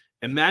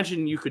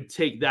 Imagine you could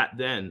take that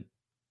then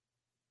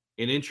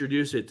and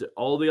introduce it to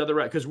all the other,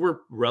 because we're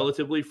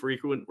relatively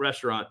frequent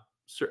restaurant,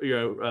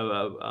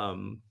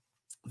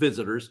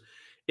 visitors.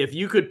 If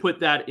you could put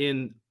that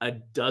in a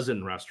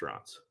dozen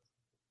restaurants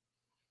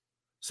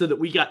so that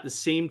we got the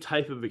same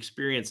type of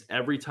experience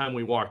every time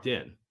we walked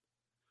in.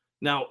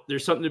 Now,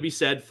 there's something to be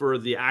said for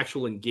the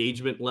actual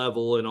engagement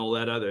level and all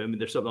that other. I mean,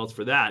 there's something else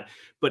for that.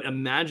 But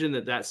imagine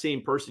that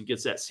same person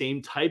gets that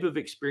same type of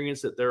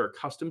experience that they're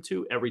accustomed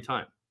to every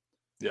time,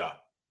 Yeah.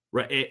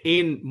 right?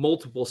 In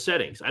multiple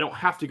settings. I don't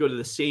have to go to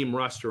the same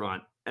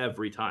restaurant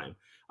every time.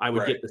 I would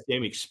Right. get the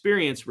same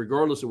experience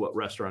regardless of what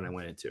restaurant I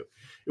went into.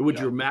 It would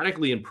Yeah.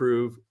 dramatically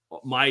improve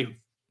my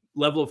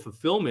level of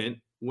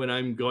fulfillment when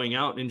I'm going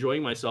out and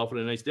enjoying myself at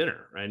a nice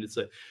dinner, right? It's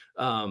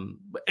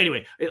but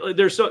anyway,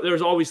 there's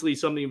obviously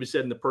something to be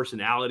said in the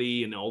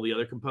personality and all the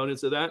other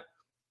components of that.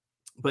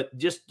 But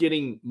just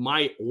getting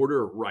my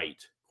order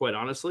right, quite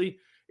honestly,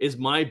 is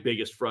my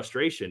biggest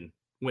frustration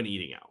when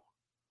eating out.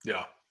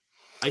 Yeah.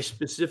 I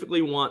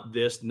specifically want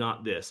this,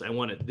 not this. I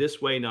want it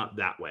this way, not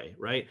that way,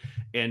 right?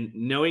 And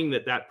knowing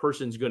that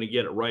person's going to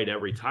get it right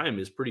every time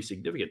is pretty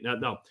significant.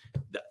 Now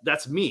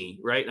that's me,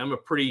 right? I'm a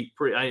pretty,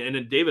 and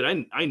then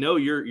David, I know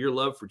your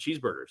love for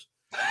cheeseburgers,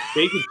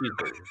 bacon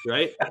cheeseburgers,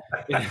 right?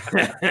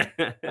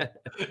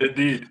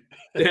 Indeed.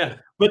 Yeah,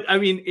 but I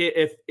mean,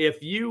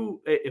 if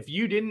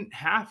you didn't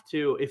have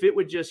to, if it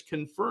would just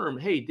confirm,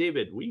 hey,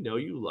 David, we know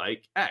you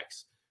like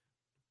X.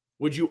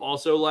 Would you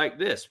also like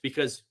this?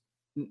 Because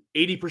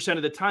 80%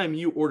 of the time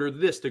you order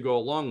this to go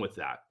along with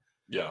that,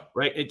 Yeah.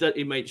 right?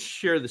 It might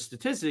share the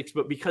statistics,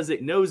 but because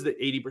it knows that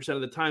 80%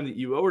 of the time that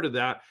you order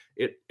that,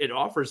 it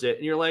offers it,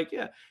 and you're like,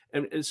 yeah.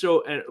 And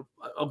so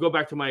I'll go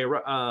back to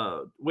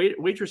my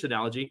waitress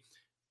analogy.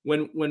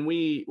 When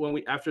we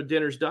after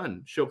dinner's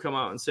done, she'll come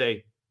out and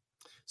say,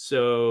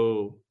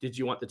 "So, did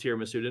you want the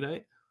tiramisu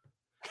tonight?"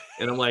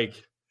 And I'm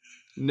like,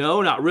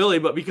 "No, not really,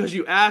 but because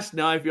you asked,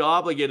 now I feel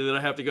obligated that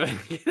I have to go ahead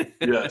and get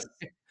it." Yes.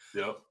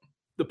 Yep.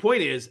 The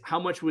point is, how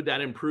much would that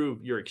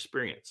improve your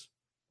experience?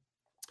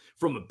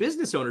 From a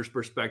business owner's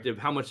perspective,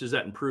 how much does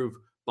that improve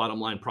bottom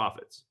line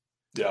profits?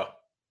 Yeah.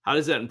 How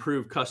does that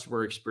improve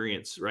customer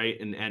experience, right?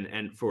 And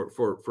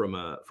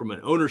from an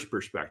owner's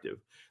perspective,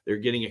 they're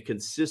getting a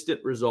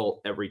consistent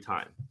result every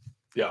time.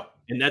 Yeah.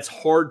 And that's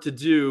hard to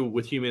do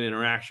with human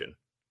interaction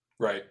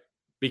Right.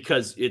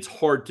 because it's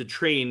hard to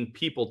train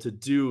people to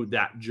do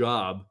that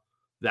job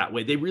that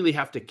way. They really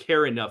have to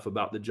care enough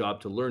about the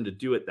job to learn to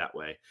do it that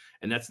way.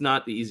 And that's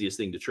not the easiest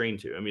thing to train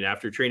to. I mean,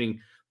 after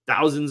training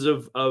thousands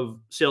of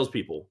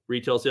salespeople,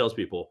 retail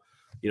salespeople,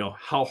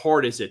 how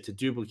hard is it to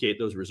duplicate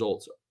those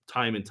results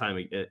time and time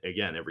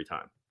again, every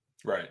time?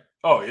 Right.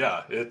 Oh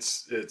yeah.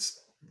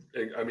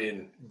 I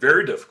mean,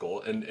 very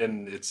difficult and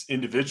it's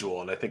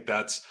individual. And I think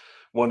that's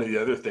one of the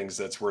other things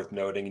that's worth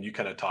noting, and you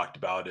kind of talked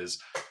about, is,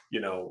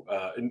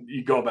 and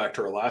you go back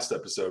to our last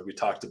episode, we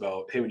talked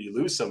about, hey, when you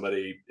lose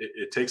somebody,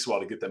 it takes a while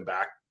to get them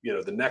back,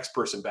 the next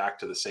person back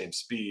to the same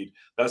speed.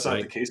 That's not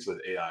the Right. case with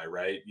AI,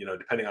 right?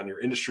 Depending on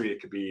your industry,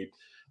 it could be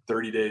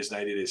 30 days,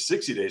 90 days,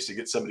 60 days to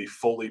get somebody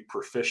fully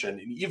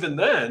proficient. And even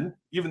then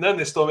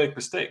they still make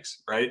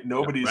mistakes, right? Yeah.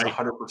 Nobody's Right.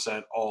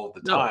 100% all of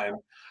the No, time.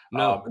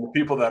 no. And the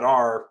people that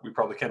are, we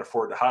probably can't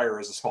afford to hire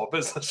as a small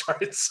business,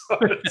 right?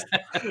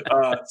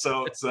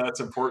 So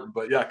that's important.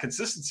 But yeah,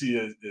 consistency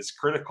is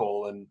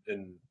critical,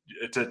 and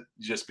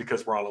just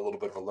because we're on a little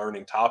bit of a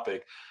learning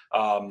topic,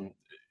 um,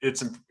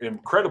 it's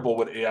incredible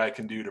what AI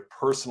can do to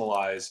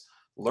personalize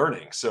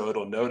learning. So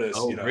it'll notice,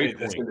 Oh, hey, great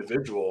point.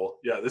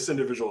 this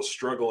individual is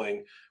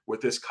struggling with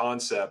this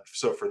concept.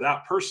 So for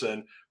that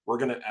person, we're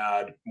going to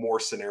add more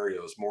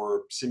scenarios,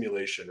 more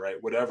simulation,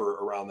 right? Whatever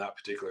around that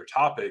particular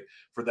topic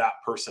for that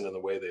person and the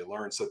way they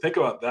learn. So think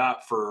about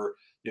that for,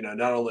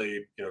 not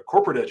only,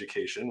 corporate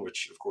education,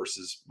 which of course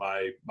is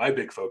my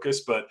big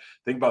focus, but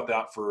think about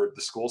that for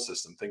the school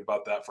system. Think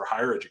about that for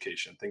higher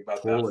education. Think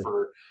about that Totally.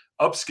 for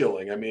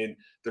upskilling. I mean,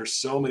 there's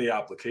so many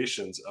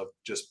applications of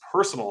just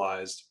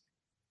personalized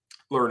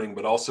learning,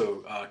 but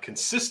also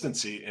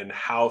consistency in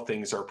how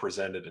things are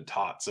presented and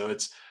taught. So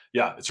it's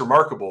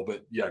remarkable.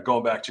 But yeah,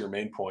 going back to your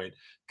main point,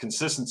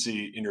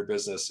 consistency in your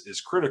business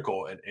is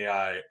critical, and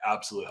AI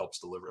absolutely helps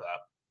deliver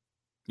that.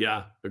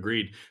 Yeah,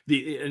 agreed.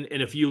 And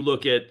if you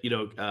look at,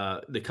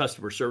 the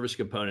customer service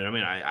component, I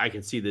mean, I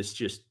can see this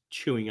just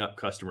chewing up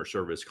customer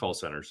service call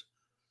centers.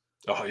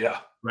 Oh yeah,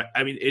 Right.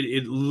 I mean,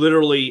 it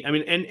literally, I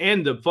mean,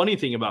 and the funny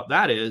thing about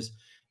that is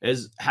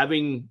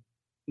having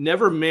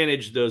never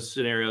managed those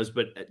scenarios,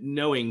 but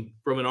knowing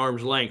from an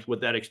arm's length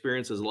what that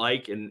experience is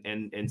like,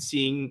 and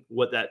seeing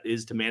what that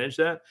is to manage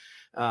that,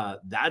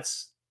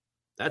 that's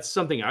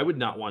something I would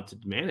not want to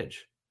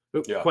manage.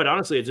 But yeah, quite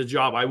honestly, it's a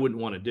job I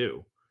wouldn't want to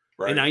do.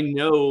 And right, I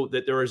know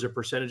that there is a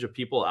percentage of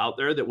people out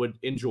there that would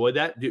enjoy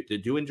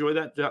do enjoy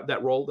that job,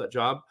 that role, that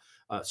job,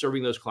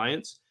 serving those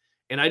clients.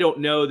 And I don't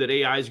know that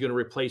AI is going to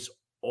replace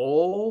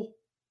all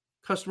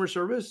customer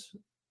service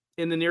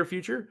in the near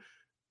future,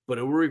 but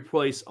it will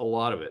replace a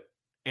lot of it.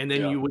 And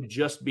then yeah, you would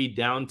just be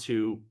down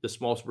to the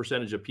smallest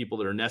percentage of people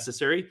that are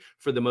necessary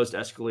for the most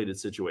escalated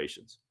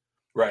situations.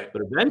 right,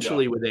 But yeah.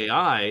 eventually with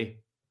AI,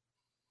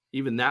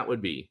 even that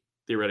would be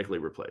theoretically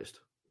replaced.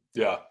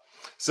 Yeah.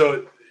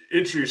 So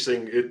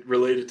interesting. It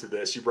related to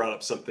this. You brought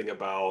up something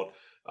about,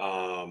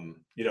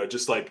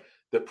 just like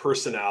the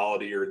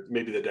personality or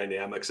maybe the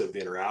dynamics of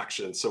the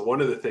interaction. So one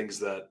of the things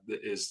that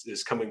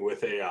is coming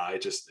with AI,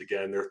 just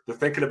again, they're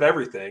thinking of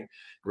everything,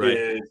 Right.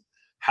 is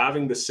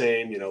having the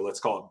same, let's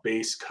call it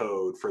base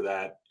code for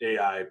that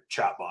AI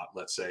chatbot,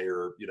 let's say,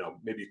 or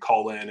maybe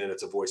call in and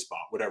it's a voice bot,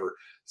 whatever.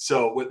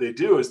 So what they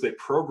do is they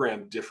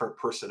program different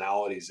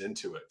personalities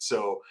into it.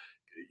 So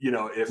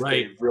if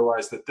Right. they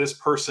realize that this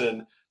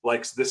person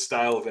likes this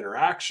style of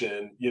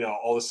interaction,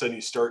 all of a sudden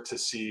you start to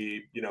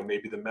see,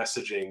 maybe the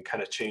messaging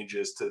kind of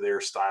changes to their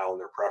style and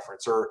their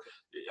preference. Or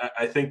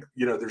I think,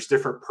 there's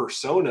different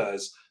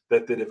personas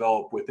that they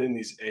develop within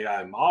these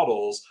AI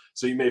models.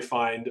 So you may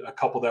find a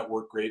couple that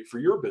work great for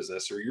your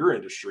business or your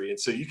industry. And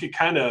so you could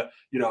kind of,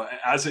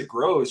 as it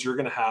grows, you're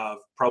going to have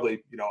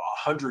probably,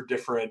 100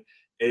 different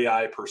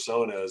AI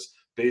personas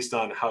based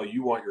on how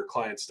you want your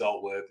clients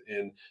dealt with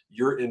in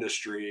your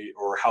industry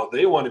or how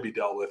they want to be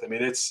dealt with. I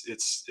mean, it's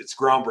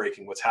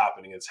groundbreaking what's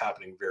happening. It's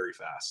happening very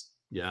fast.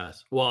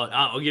 Yes. Well,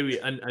 I'll give you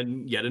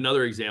yet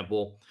another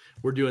example.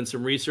 We're doing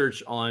some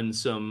research on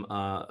some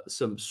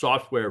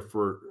software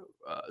for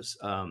I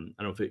don't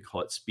know if they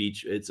call it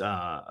speech. It's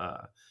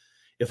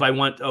if I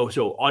want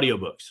so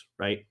audiobooks,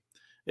 right?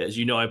 As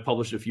you know, I've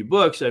published a few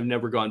books. I've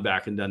never gone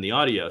back and done the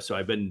audio, so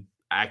I've been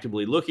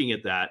actively looking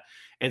at that.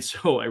 And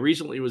so I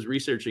recently was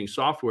researching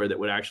software that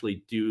would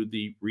actually do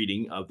the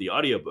reading of the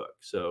audiobook.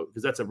 So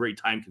because that's a very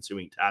time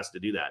consuming task to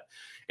do that.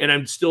 And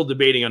I'm still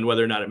debating on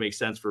whether or not it makes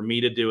sense for me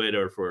to do it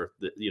or for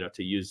the,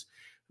 to use.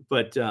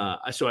 But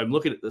so I'm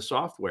looking at the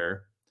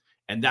software,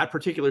 and that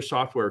particular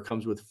software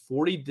comes with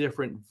 40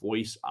 different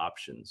voice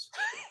options.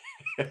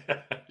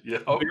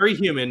 Yep. Very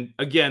human.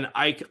 Again,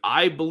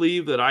 I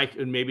believe that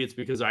and maybe it's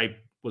because I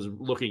was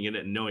looking at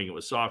it and knowing it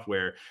was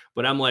software,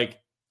 but I'm like,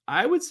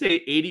 I would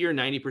say 80 or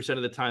 90%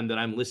 of the time that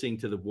I'm listening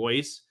to the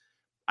voice,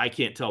 I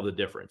can't tell the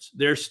difference.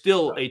 There's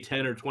still a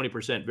 10 or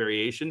 20%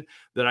 variation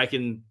that I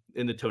can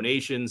in the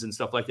tonations and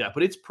stuff like that,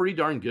 but it's pretty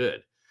darn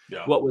good.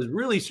 Yeah. What was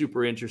really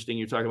super interesting,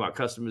 you're talking about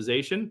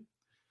customization.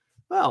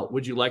 Well,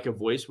 would you like a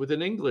voice with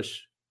an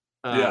English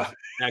uh,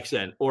 Yeah.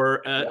 accent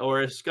Yeah.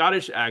 or a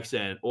Scottish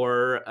accent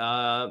or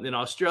an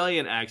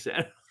Australian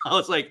accent? I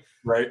was like,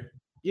 Right.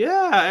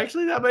 yeah,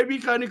 actually, that might be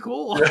kind of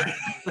cool. Yeah.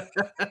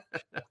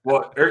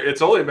 Well,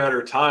 it's only a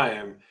matter of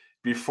time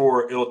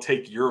before it'll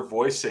take your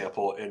voice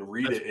sample and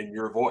read That's it in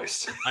your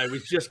voice. I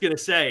was just gonna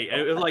say,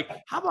 I was like,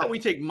 how about we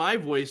take my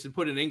voice and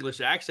put an English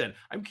accent?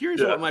 I'm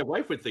curious Yeah. what my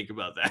wife would think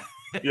about that.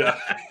 Yeah.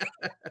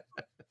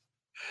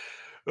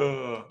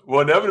 Well,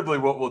 inevitably,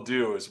 what we'll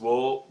do is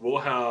we'll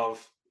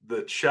have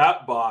the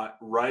chat bot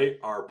write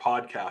our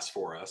podcast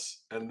for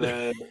us, and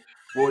then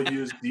we'll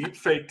use deep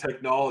fake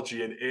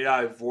technology and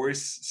AI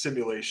voice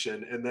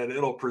simulation, and then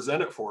it'll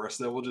present it for us.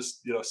 Then we'll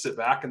just sit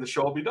back and the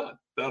show will be done.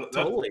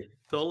 Totally,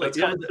 totally. That's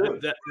Yeah,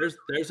 coming soon.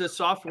 there's a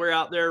software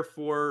out there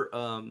for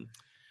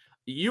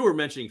you were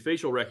mentioning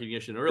facial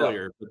recognition Yeah,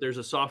 earlier, but there's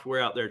a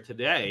software out there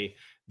today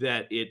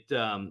that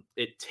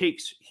it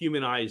takes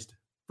humanized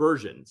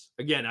versions.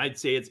 Again, I'd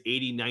say it's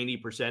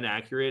 80-90%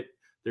 accurate.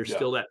 There's yeah,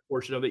 still that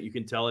portion of it you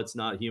can tell it's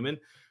not human,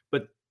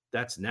 but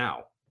that's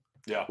now.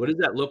 yeah, What does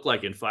that look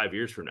like in 5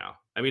 years from now?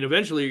 I mean,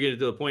 eventually you're getting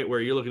to the point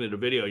where you're looking at a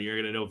video and you're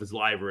going to know if it's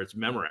live or it's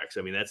Memorex.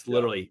 I mean, that's yeah.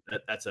 literally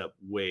that's a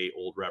way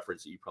old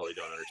reference that you probably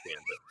don't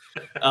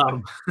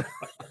understand.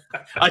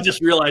 But I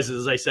just realized it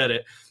as I said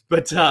it.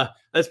 But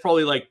that's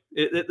probably like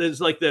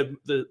it's like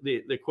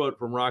the quote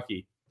from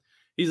Rocky.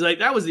 He's like,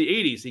 that was the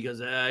 80s. He goes,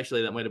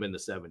 actually, that might have been the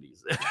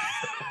 70s.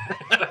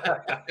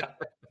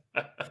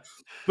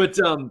 But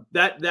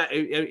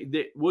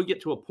we'll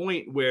get to a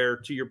point where,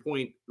 to your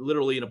point,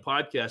 literally in a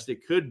podcast,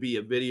 it could be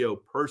a video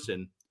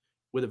person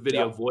with a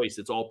video Yeah, voice.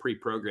 It's all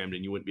pre-programmed,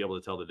 and you wouldn't be able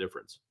to tell the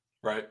difference.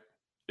 right.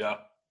 Yeah.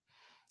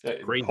 Whole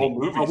Crazy. Well,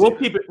 movies we'll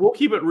even.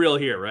 keep it real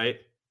here, right?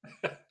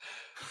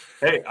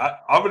 Hey,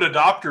 I'm an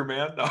adopter,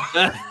 man. No.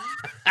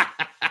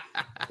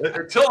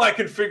 Until I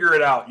can figure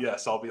it out,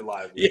 yes, I'll be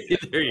live with you.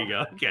 There you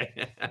go.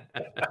 Okay.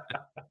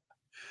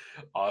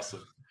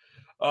 Awesome.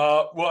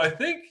 Well, I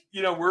think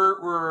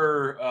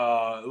we're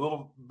a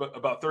little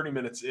about 30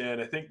 minutes in.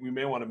 I think we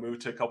may want to move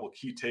to a couple of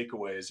key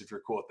takeaways if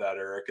you're cool with that,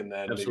 Eric, and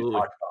then maybe Absolutely.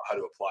 talk about how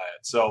to apply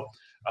it. So,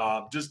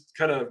 just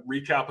kind of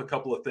recap a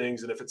couple of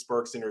things, and if it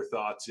sparks any of your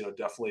thoughts,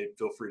 definitely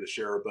feel free to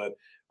share. But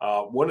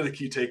one of the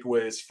key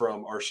takeaways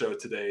from our show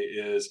today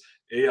is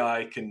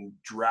AI can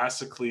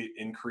drastically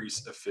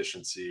increase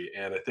efficiency,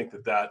 and I think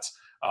that's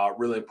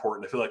really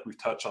important. I feel like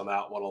we've touched on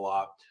that one a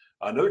lot.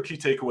 Another key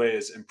takeaway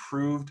is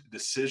improved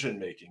decision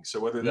making. So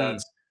whether Mm.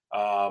 that's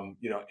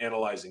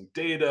analyzing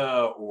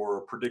data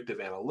or predictive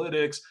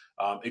analytics,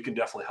 it can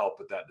definitely help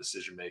with that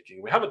decision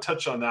making. We haven't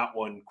touched on that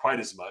one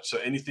quite as much. So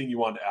anything you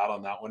want to add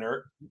on that one,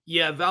 Eric?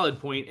 Yeah, valid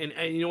point.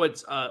 And you know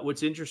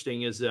what's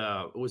interesting is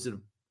was it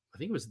I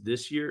think it was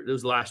this year, it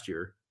was last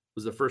year,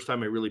 was the first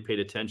time I really paid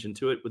attention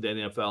to it with the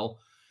NFL.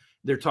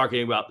 They're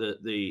talking about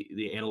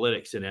the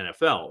analytics in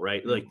NFL,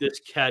 right? Like Mhm. this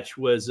catch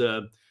was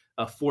a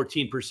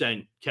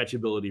 14%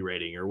 catchability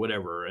rating or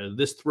whatever.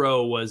 This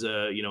throw was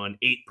an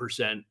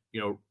 8%,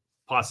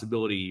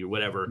 possibility or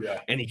whatever,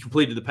 Yeah, and he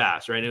completed the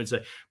pass, right? And it's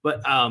like,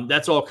 but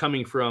that's all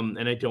coming from,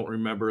 and I don't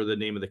remember the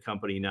name of the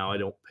company now. I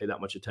don't pay that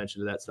much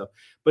attention to that stuff,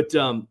 but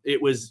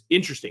it was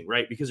interesting,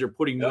 right? Because they're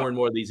putting yeah, more and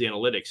more of these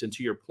analytics. And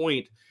to your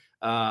point,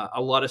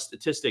 a lot of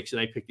statistics, and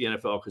I picked the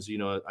NFL because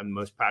I'm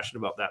most passionate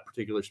about that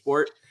particular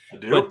sport. I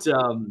do. But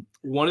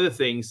one of the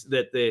things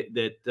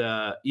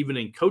that even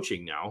in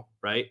coaching now,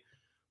 right?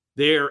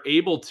 They're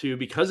able to,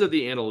 because of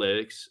the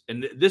analytics,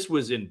 and this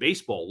was in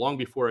baseball long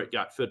before it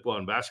got football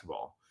and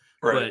basketball,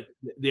 Right.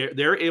 but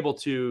they're able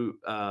to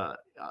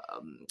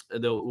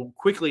they'll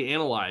quickly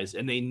analyze,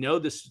 and they know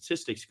the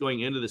statistics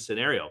going into the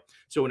scenario.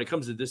 So when it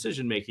comes to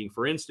decision making,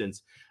 for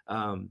instance,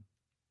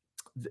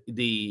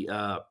 the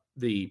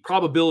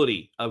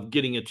probability of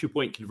getting a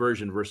 2-point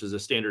conversion versus a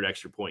standard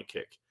extra point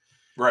kick.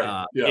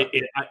 Right. Yeah.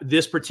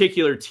 This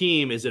particular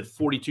team is at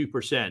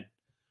 42%.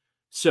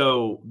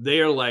 So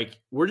they're like,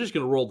 we're just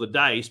going to roll the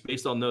dice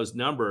based on those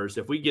numbers.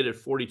 If we get it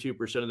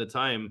 42% of the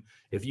time,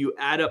 if you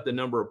add up the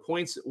number of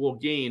points that we'll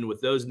gain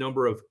with those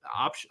number of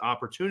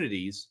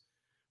opportunities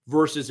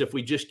versus if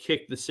we just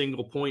kick the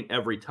single point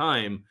every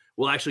time,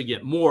 we'll actually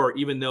get more,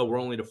 even though we're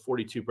only to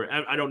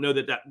 42%. I don't know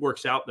that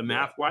works out the Yeah.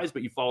 math wise,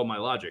 but you follow my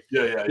logic.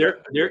 Yeah. Yeah. Yeah.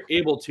 They're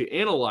able to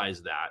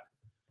analyze that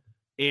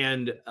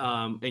and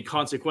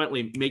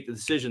consequently make the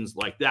decisions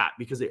like that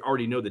because they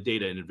already know the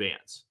data in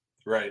advance.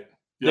 Right.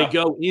 They Yeah.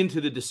 go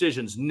into the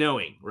decisions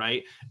knowing,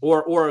 right?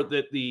 Or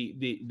that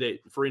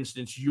the for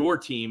instance, your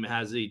team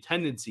has a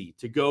tendency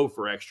to go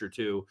for extra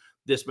two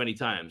this many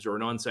times, or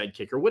an onside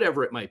kick, or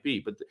whatever it might be.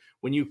 But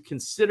when you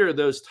consider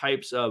those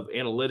types of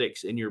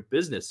analytics in your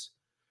business,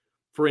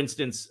 for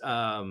instance,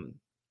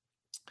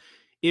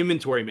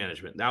 inventory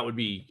management, that would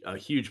be a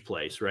huge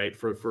place, right?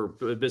 For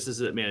businesses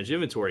that manage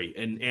inventory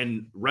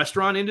and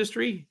restaurant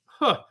industry,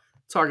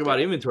 talk about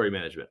Yeah. inventory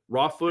management,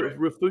 raw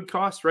Right. food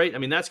costs, right? I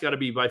mean, that's got to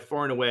be by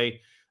far and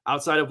away,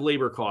 outside of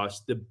labor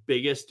costs, the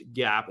biggest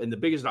gap and the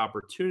biggest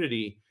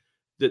opportunity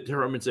that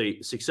determines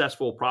a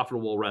successful,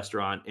 profitable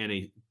restaurant and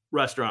a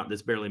restaurant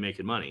that's barely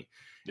making money.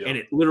 Yeah. And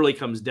it literally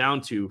comes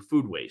down to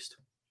food waste,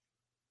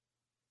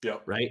 Yeah.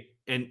 right?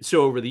 And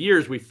so over the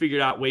years, we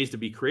figured out ways to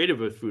be creative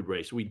with food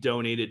waste. We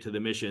donate it to the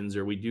missions,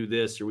 or we do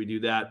this, or we do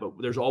that. But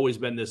there's always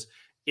been this,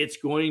 there's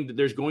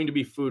going to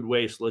be food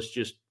waste. Let's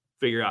just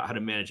figure out how to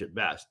manage it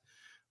best.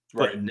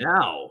 Right. But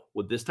now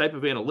with this type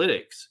of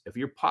analytics, if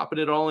you're popping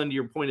it all into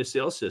your point of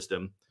sale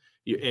system,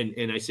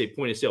 and I say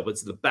point of sale, but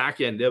it's the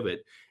back end of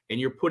it, and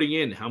you're putting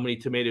in how many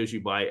tomatoes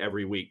you buy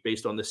every week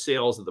based on the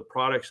sales of the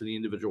products and the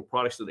individual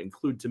products that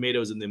include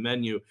tomatoes in the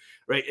menu,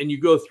 right? And you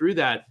go through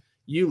that,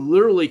 You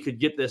literally could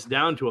get this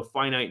down to a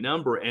finite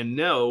number and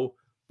know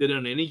that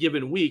on any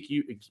given week,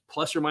 you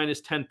plus or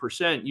minus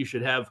 10%, you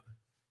should have,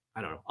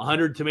 I don't know,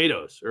 100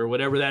 tomatoes or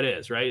whatever that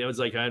is, right? It was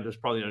like, I was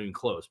probably not even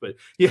close, but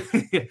yeah,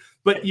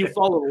 but you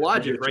follow the I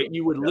logic, get right?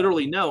 you. You would Yeah.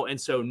 literally know. And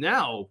so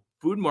now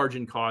food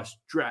margin costs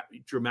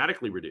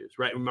dramatically reduce,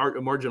 right?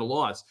 Marginal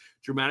loss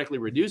dramatically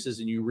reduces,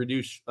 and you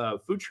reduce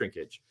food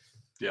shrinkage.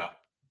 Yeah.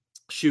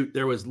 Shoot,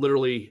 there was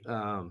literally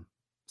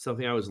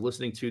something I was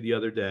listening to the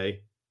other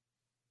day.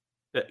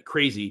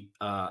 Crazy.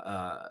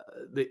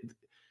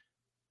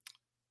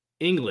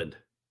 England.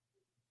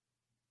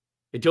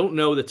 I don't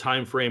know the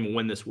time frame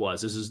when this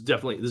was. This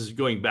is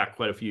going back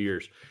quite a few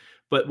years.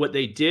 But what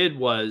they did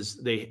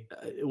was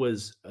it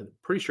was, I'm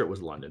pretty sure it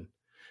was London.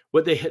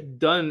 What they had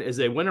done is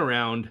they went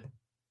around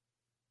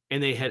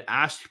and they had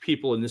asked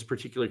people in this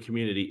particular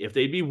community if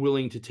they'd be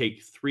willing to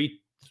take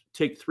three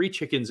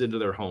chickens into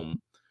their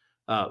home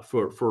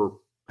for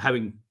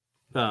having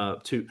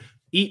to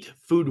eat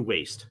food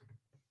waste.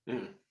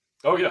 Mm.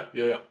 Oh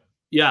yeah.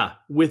 Yeah,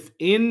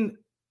 within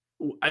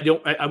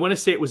I want to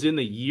say it was in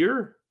the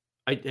year.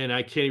 I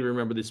can't even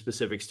remember the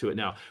specifics to it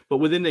now. But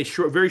within a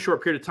very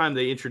short period of time,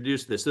 they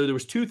introduced this. So there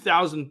was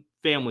 2,000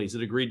 families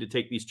that agreed to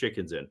take these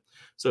chickens in.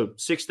 So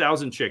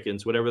 6,000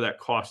 chickens, whatever that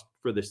cost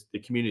for the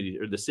community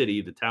or the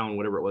city, the town,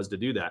 whatever it was to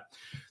do that.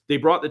 They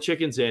brought the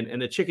chickens in,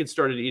 and the chickens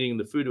started eating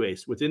the food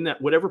waste. Within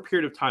that whatever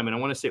period of time, and I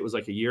want to say it was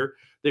like a year,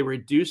 they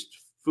reduced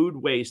food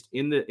waste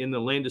in the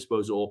land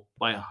disposal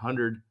by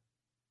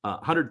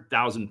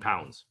 100,000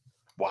 pounds.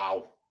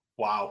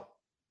 Wow.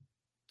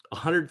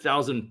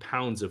 100,000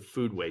 pounds of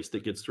food waste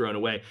that gets thrown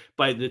away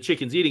by the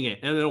chickens eating it.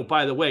 And then, oh,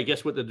 by the way,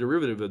 guess what the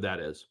derivative of that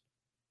is?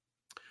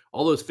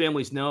 All those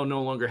families now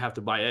no longer have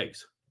to buy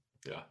eggs.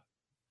 Yeah.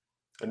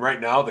 And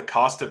right now, the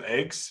cost of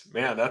eggs,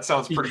 man, that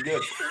sounds pretty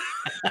good.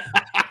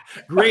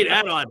 Great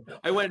add-on.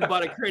 I went and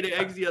bought a crate of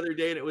eggs the other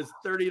day, and it was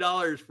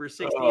 $30 for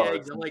 60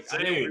 eggs. I'm like,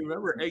 insane. I don't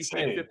remember eggs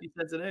paying 50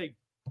 cents an egg.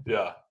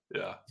 Yeah.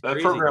 That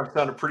crazy. program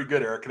sounded pretty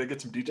good, Eric. Can I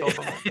get some details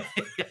on that?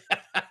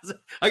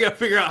 I got to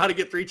figure out how to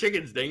get 3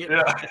 chickens, dang it.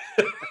 Yeah.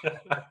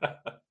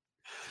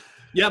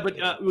 Yeah,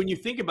 but when you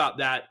think about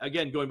that,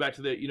 again, going back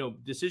to the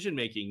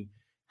decision-making,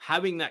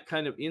 having that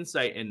kind of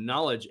insight and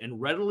knowledge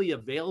and readily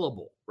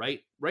available,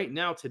 right? Right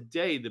now,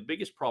 today, the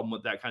biggest problem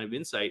with that kind of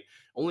insight,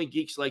 only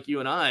geeks like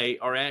you and I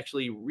are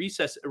actually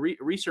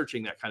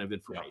researching that kind of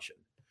information,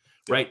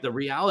 right? The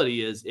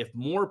reality is if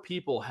more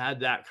people had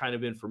that kind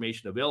of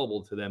information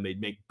available to them,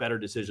 they'd make better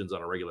decisions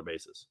on a regular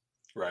basis.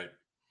 Right.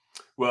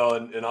 Well,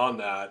 and on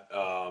that,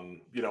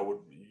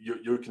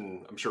 you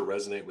can, I'm sure,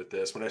 resonate with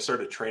this. When I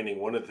started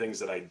training, one of the things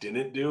that I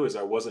didn't do is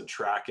I wasn't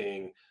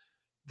tracking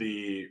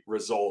the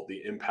result,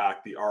 the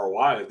impact, the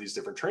ROI of these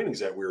different trainings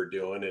that we were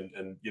doing.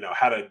 And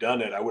had I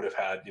done it, I would have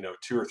had,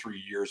 2 or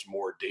 3 years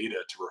more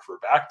data to refer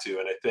back to.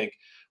 And I think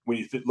when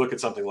you look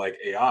at something like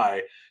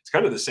AI, it's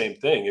kind of the same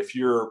thing. If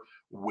you're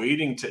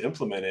waiting to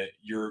implement it,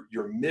 you're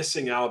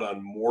missing out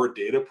on more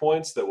data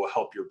points that will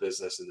help your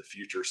business in the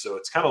future. So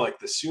it's kind of like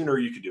the sooner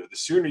you can do it, the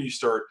sooner you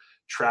start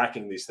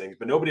tracking these things.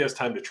 But nobody has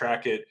time to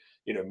track it,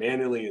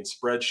 manually in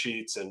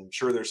spreadsheets. And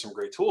sure, there's some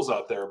great tools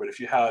out there, but if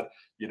you had,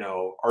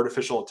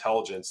 artificial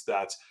intelligence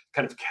that's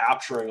kind of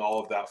capturing all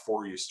of that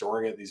for you,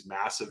 storing it in these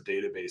massive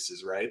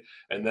databases, right?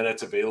 And then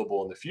it's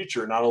available in the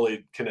future. Not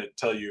only can it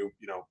tell you,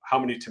 how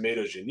many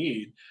tomatoes you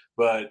need,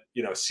 but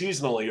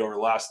seasonally over the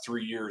last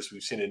 3 years,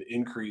 we've seen an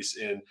increase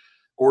in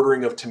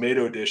ordering of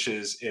tomato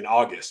dishes in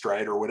August,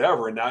 right? Or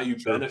whatever. And now you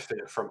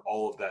benefit from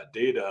all of that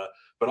data,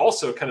 but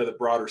also kind of the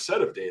broader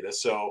set of data.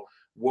 So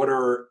what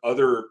are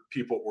other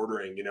people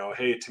ordering?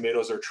 Hey,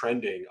 tomatoes are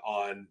trending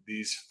on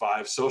these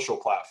 5 social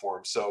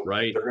platforms. So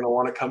they're going to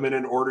want to come in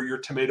and order your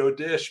tomato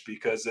dish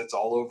because it's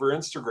all over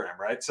Instagram,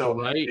 right? So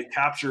it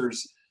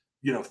captures,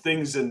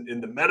 things in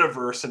the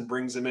metaverse and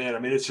brings them in. I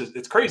mean,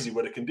 it's crazy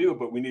what it can do,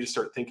 but we need to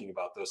start thinking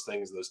about those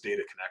things, those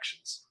data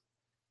connections.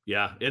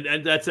 Yeah.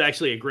 And that's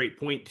actually a great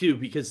point too,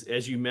 because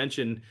as you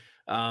mentioned,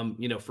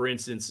 for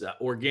instance,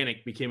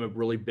 organic became a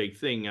really big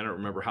thing. I don't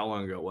remember how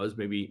long ago it was,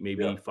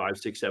 maybe 5,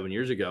 6, 7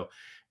 years ago.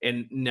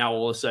 And now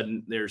all of a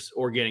sudden there's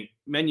organic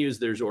menus,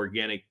 there's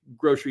organic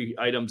grocery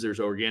items,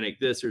 there's organic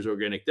this, there's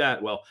organic that.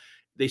 Well,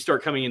 they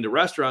start coming into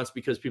restaurants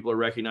because people are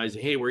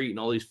recognizing, hey, we're eating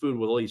all these food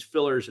with all these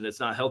fillers and it's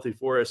not healthy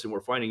for us. And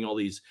we're finding all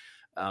these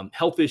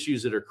health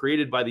issues that are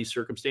created by these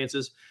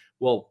circumstances.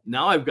 Well,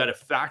 now I've got to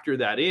factor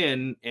that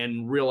in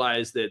and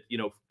realize that,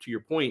 to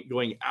your point,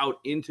 going out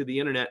into the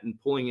internet and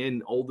pulling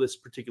in all this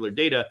particular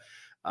data,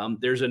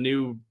 there's a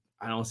new,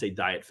 I don't want to say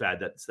diet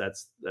fad,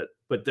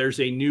 but there's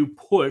a new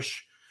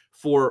push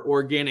for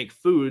organic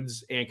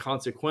foods, and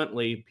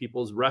consequently,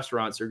 people's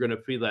restaurants are going to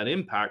feel that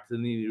impact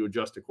and they need to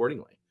adjust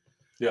accordingly.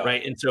 Yeah.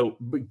 Right. And so,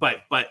 but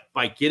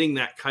by getting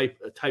that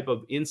type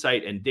of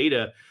insight and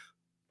data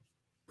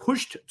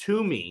pushed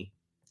to me.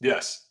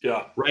 Yes.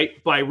 Yeah.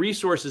 Right. By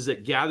resources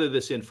that gather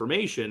this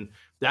information,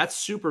 that's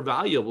super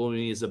valuable to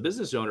me as a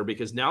business owner,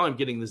 because now I'm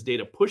getting this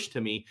data pushed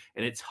to me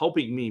and it's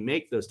helping me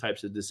make those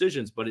types of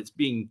decisions, but it's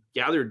being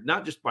gathered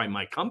not just by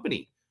my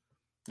company,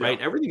 Yeah.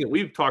 right? Everything that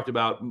we've talked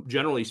about,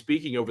 generally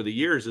speaking, over the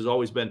years has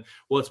always been,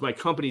 well, it's my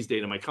company's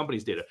data, my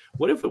company's data.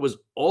 What if it was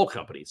all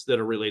companies that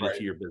are related Right.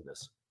 to your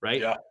business,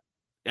 right? Yeah.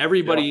 Yeah.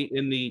 Everybody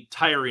in the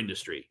tire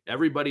industry,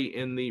 everybody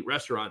in the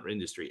restaurant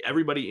industry,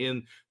 everybody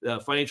in the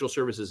financial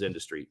services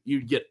industry,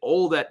 you get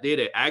all that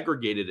data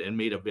aggregated and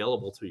made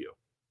available to you.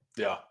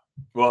 Yeah.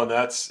 Well, and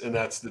that's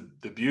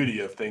the beauty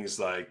of things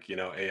like,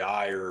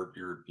 AI or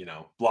your,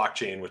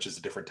 blockchain, which is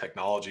a different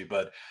technology.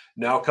 But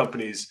now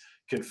companies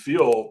can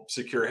feel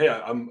secure. Hey,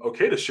 I'm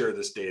okay to share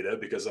this data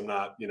because I'm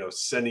not,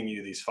 sending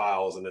you these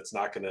files and it's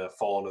not going to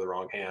fall into the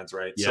wrong hands,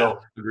 right? Yeah, So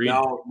agreed.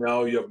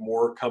 now you have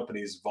more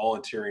companies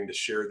volunteering to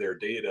share their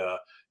data,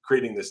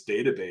 creating this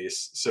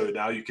database. So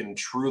now you can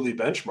truly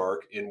benchmark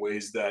in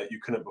ways that you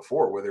couldn't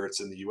before, whether it's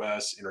in the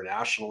US,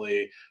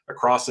 internationally,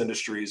 across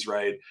industries,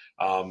 right?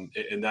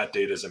 And that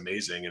data is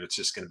amazing, and it's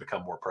just going to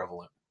become more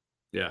prevalent.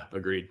 Yeah,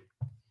 agreed.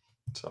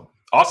 So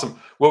awesome.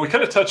 Well, we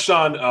kind of touched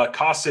on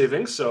cost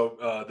savings, so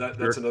that's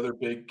Sure. another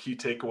big key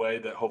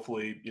takeaway that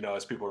hopefully,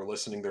 as people are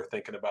listening, they're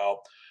thinking about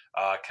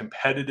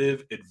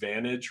competitive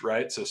advantage,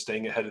 right? So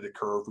staying ahead of the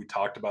curve. We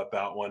talked about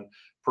that one. Yep.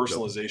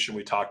 Personalization.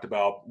 We talked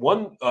about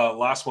one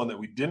last one that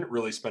we didn't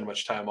really spend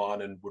much time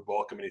on, and would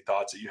welcome any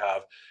thoughts that you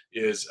have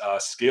is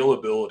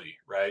scalability,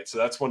 right? So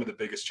that's one of the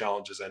biggest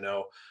challenges I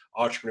know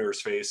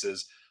entrepreneurs face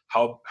is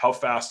how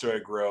fast do I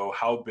grow?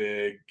 How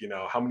big?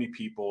 How many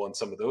people, and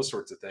some of those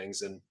sorts of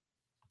things. And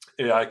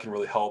AI can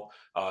really help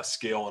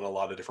scale in a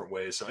lot of different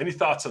ways. So, any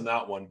thoughts on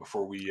that one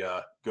before we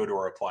go to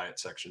our apply it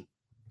section?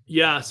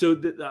 Yeah, so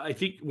I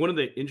think one of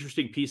the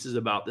interesting pieces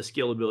about the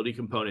scalability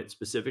component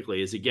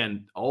specifically is,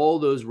 again, all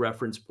those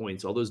reference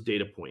points, all those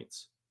data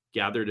points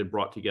gathered and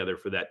brought together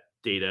for that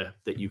data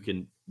that you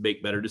can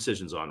make better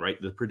decisions on,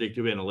 right? The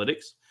predictive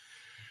analytics.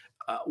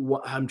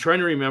 I'm trying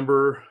to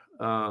remember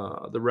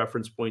the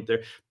reference point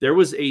there. There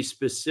was a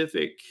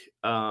specific.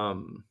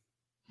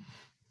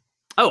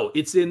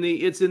 It's in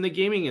the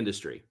gaming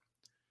industry.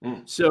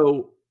 Mm,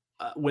 So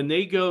when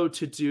they go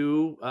to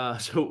do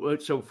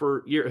so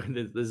for year,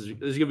 this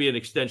is gonna be an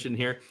extension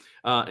here,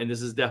 and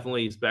this is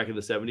definitely it's back in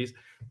the 70s,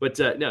 but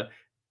no,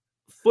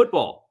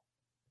 football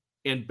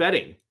and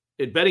betting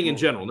in mm,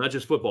 general, not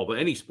just football, but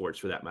any sports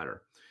for that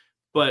matter.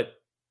 But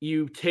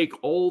you take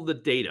all the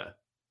data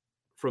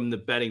from the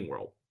betting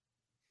world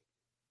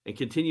and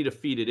continue to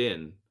feed it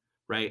in,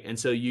 right? And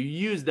so you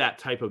use that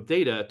type of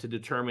data to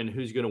determine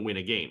who's going to win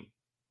a game,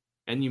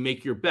 and you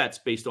make your bets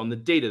based on the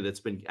data that's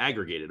been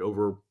aggregated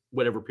over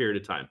whatever period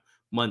of time,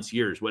 months,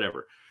 years,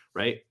 whatever,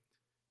 right?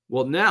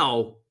 Well,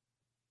 now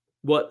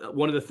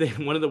one of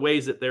the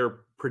ways that they're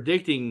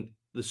predicting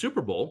the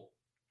Super Bowl,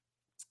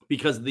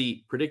 because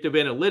the predictive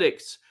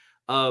analytics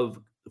of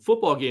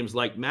football games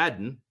like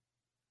Madden,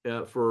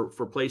 for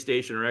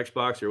PlayStation or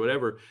Xbox or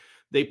whatever,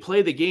 they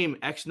play the game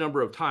X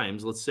number of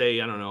times. Let's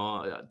say, I don't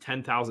know,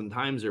 10,000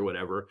 times or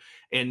whatever,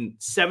 and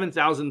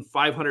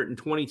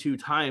 7,522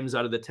 times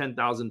out of the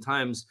 10,000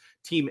 times,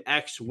 Team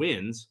X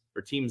wins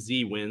or Team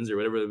Z wins or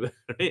whatever,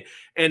 right?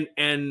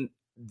 And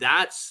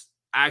that's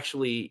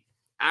actually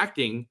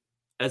acting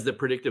as the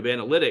predictive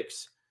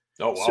analytics.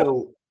 oh wow.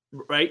 So,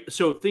 right.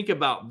 So think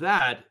about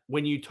that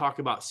when you talk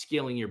about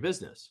scaling your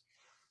business,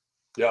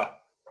 Yeah.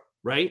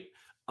 right?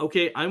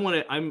 Okay,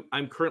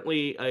 I'm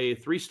currently a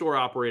 3-store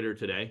operator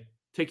today.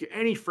 Take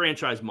any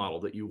franchise model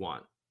that you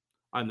want.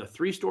 I'm the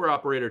 3-store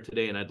operator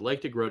today and I'd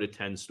like to grow to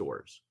 10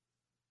 stores.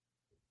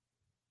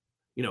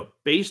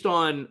 Based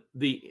on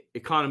the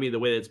economy the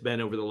way it's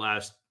been over the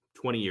last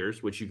 20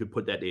 years, which you could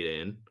put that data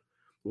in,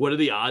 what are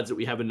the odds that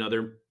we have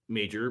another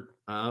major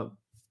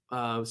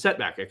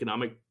setback,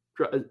 economic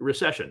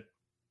recession?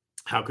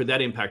 How could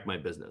that impact my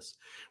business?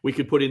 We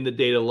could put in the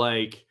data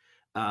like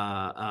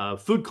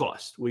food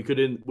cost. We could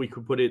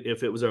put it,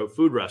 if it was a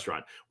food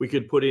restaurant, we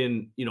could put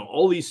in,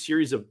 all these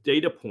series of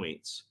data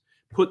points,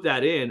 put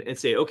that in and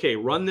say, okay,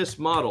 run this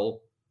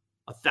model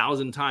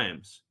 1,000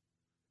 times.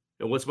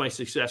 And what's my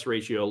success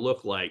ratio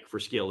look like for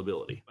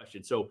scalability?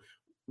 So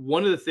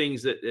one of the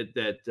things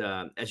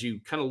that as you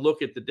kind of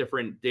look at the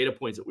different data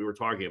points that we were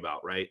talking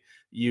about, right?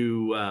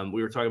 We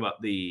were talking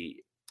about the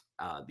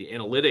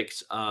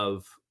analytics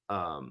of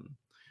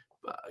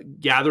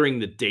gathering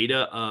the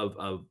data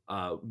of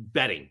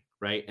betting,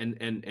 right?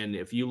 And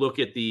if you look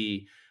at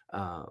the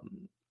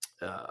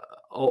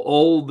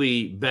all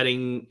the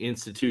betting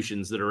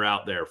institutions that are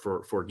out there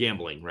for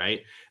gambling,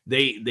 right?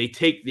 They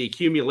take the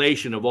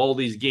accumulation of all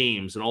these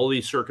games and all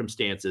these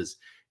circumstances,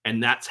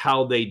 and that's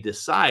how they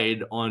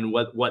decide on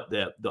what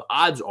the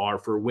odds are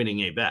for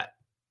winning a bet,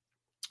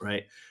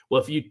 right?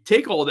 Well, if you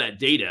take all that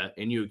data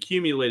and you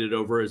accumulate it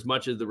over as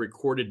much as the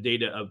recorded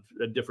data of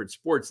different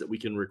sports that we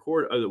can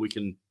record or that we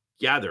can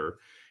gather,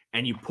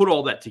 and you put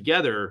all that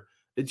together,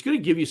 it's going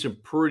to give you some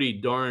pretty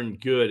darn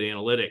good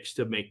analytics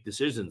to make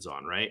decisions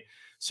on, right?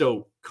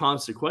 So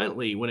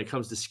consequently, when it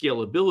comes to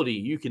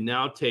scalability, you can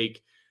now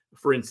take,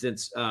 for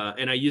instance,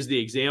 and I use the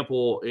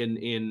example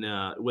in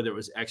whether it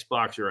was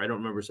Xbox or I don't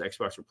remember if it was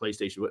Xbox or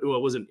PlayStation.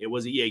 Well, it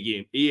was EA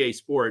game, EA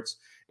Sports,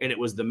 and it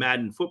was the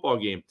Madden football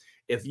game.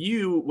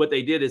 What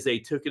they did is they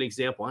took an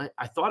example.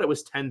 I thought it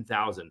was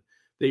 10,000.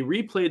 they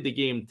replayed the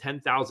game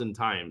 10,000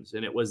 times,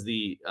 and it was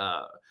the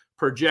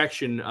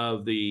projection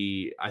of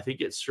I think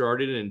it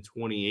started in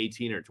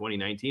 2018 or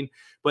 2019,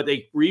 but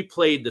they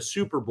replayed the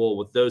Super Bowl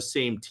with those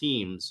same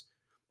teams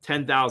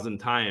 10,000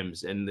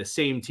 times, and the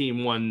same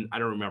team won. I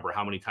don't remember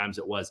how many times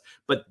it was,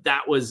 but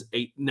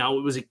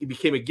it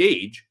became a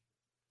gauge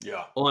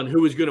Yeah. on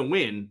who was going to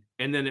win.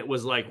 And then it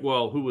was like,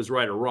 well, who was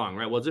right or wrong,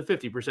 right? Well, it's a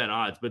 50%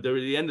 odds, but at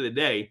the end of the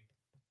day,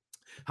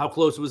 how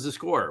close was the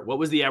score? What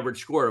was the average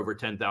score over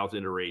 10,000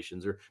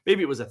 iterations? Or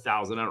maybe it was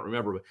 1,000. I don't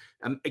remember.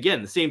 But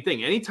again, the same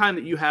thing. Anytime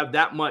that you have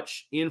that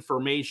much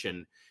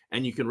information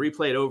and you can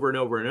replay it over and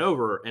over and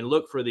over and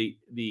look for the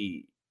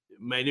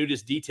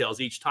minutest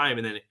details each time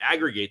and then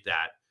aggregate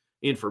that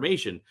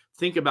information,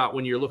 think about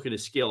when you're looking to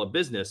scale a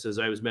business, as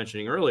I was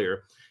mentioning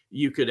earlier,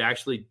 you could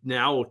actually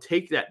now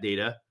take that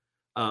data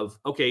of,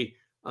 okay,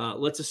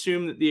 let's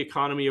assume that the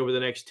economy over the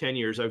next 10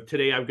 years,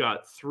 today I've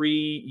got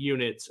 3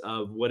 units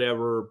of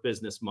whatever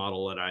business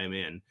model that I am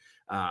in.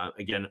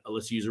 Again,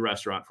 let's use a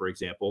restaurant, for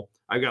example.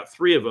 I've got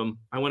 3 of them.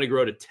 I want to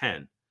grow to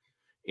 10.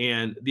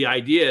 And the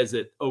idea is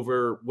that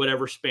over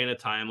whatever span of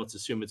time, let's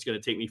assume it's going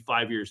to take me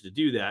 5 years to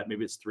do that.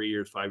 Maybe it's 3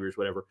 years, 5 years,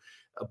 whatever.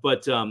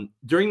 But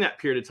during that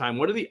period of time,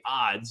 what are the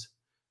odds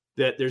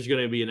that there's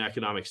going to be an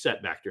economic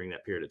setback during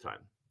that period of time?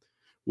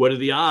 What are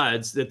the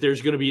odds that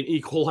there's going to be an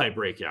E. coli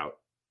breakout?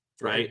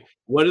 Right?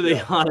 What are the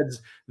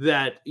odds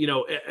that,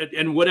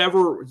 and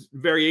whatever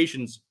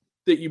variations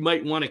that you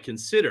might want to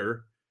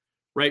consider,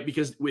 right?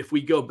 Because if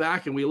we go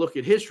back and we look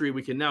at history,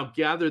 we can now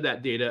gather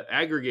that data,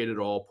 aggregate it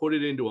all, put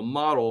it into a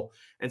model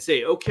and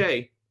say,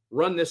 okay,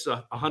 run this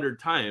 100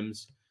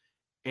 times.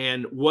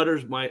 And what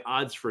are my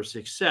odds for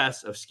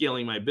success of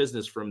scaling my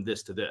business from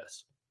this to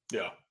this?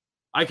 Yeah.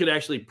 I could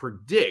actually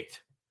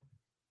predict,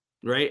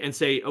 right? And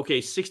say, okay,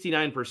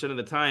 69% of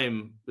the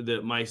time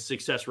that my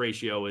success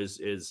ratio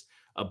is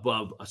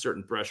above a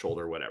certain threshold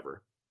or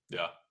whatever.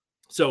 Yeah.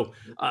 So,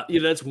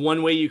 that's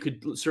one way you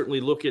could certainly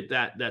look at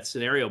that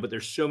scenario, but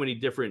there's so many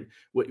different,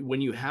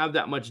 when you have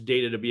that much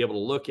data to be able to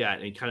look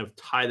at and kind of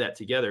tie that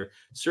together,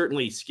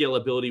 certainly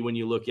scalability when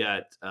you look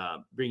at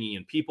bringing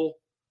in people,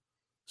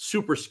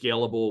 super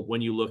scalable when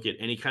you look at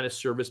any kind of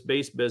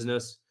service-based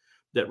business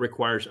that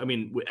requires,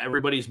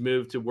 everybody's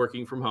moved to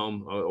working from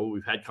home.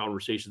 We've had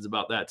conversations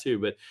about that too,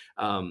 but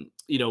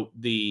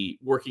the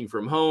working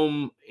from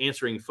home,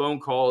 answering phone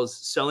calls,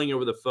 selling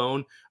over the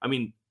phone.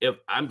 If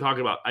I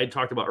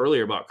talked about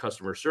earlier about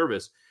customer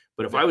service,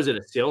 but if I was in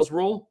a sales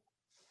role,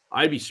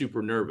 I'd be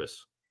super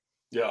nervous.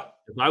 Yeah.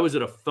 If I was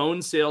at a phone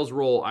sales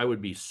role, I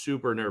would be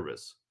super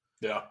nervous.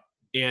 Yeah.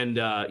 And,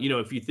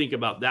 if you think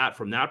about that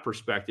from that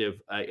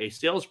perspective, a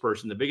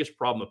salesperson, the biggest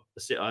problem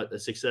a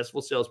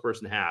successful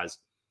salesperson has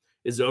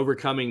is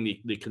overcoming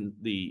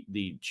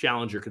the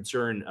challenge or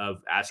concern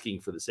of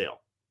asking for the sale.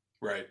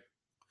 Right.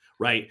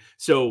 Right.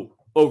 So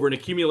over an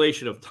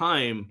accumulation of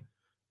time,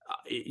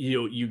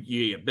 you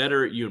get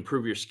better, you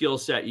improve your skill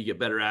set, you get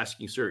better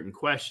asking certain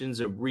questions,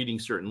 of reading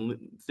certain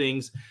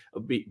things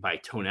by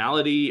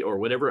tonality or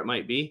whatever it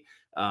might be.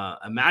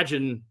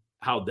 Imagine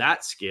how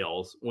that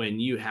scales when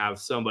you have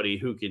somebody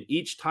who can,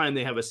 each time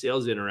they have a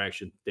sales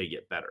interaction, they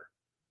get better.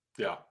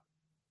 Yeah.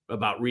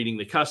 About reading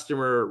the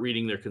customer,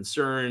 reading their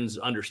concerns,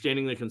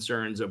 understanding the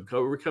concerns, of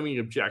overcoming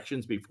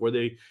objections before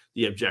the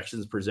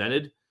objections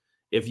presented.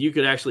 If you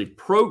could actually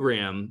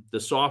program the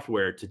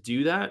software to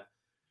do that,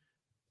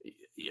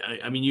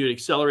 you'd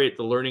accelerate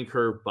the learning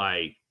curve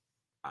by,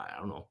 I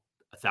don't know,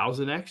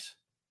 1,000x.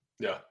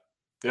 Yeah.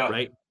 Yeah.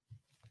 Right.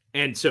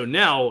 And so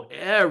now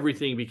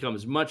everything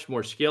becomes much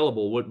more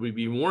scalable. What would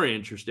be more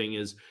interesting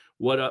is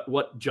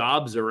what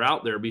jobs are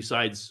out there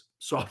besides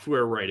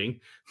software writing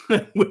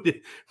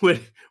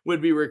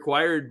would be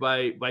required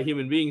by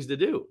human beings to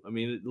do.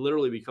 It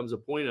literally becomes a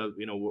point of,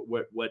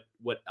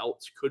 what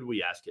else could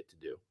we ask it to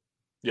do?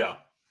 Yeah.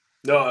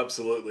 No,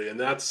 absolutely. And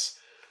that's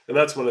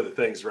one of the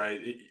things, right?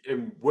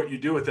 And what you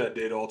do with that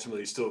data,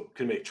 ultimately, you still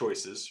can make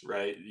choices,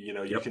 right?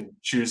 You can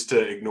choose to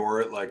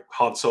ignore it, like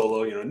Han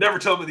Solo, never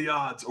tell me the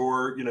odds,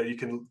 or, you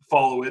can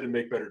follow it and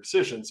make better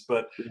decisions,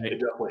 but Right. it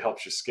definitely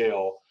helps you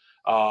scale.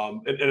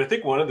 And I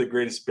think one of the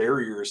greatest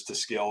barriers to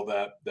scale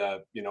that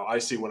I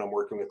see when I'm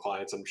working with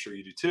clients, I'm sure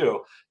you do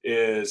too,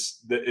 is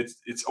that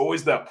it's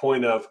always that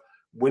point of,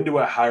 when do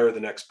I hire the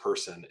next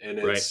person? And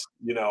Right. it's,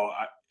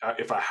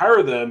 if I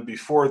hire them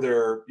before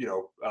they're,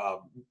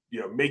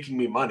 making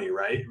me money,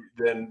 right,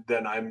 then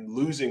I'm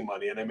losing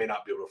money and I may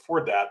not be able to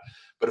afford that.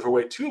 But if I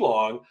wait too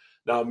long,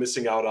 now I'm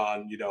missing out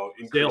on,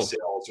 increased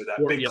sales or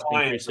that big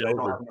client increased that I sales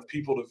don't have enough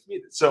people to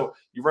feed it. So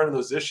you run into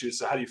those issues.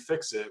 So how do you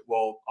fix it?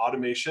 Well,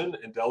 automation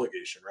and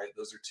delegation, right?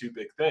 Those are two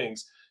big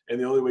things. And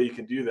the only way you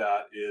can do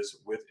that is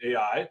with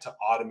AI to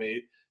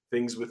automate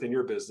things within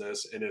your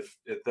business. And if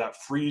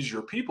that frees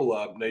your people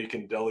up, now you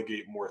can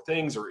delegate more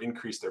things or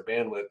increase their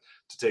bandwidth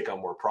to take on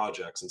more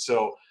projects. And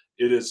so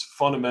it is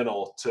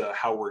fundamental to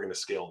how we're going to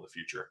scale in the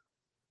future.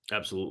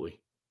 Absolutely.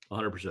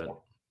 100%.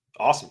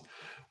 Awesome.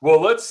 Well,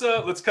 let's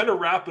kind of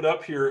wrap it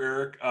up here,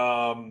 Eric.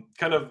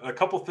 Kind of a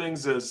couple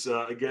things as,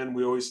 again,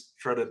 we always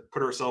try to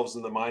put ourselves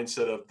in the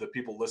mindset of the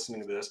people listening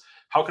to this.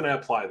 How can I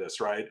apply this,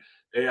 right?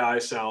 AI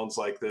sounds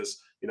like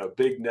this,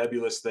 big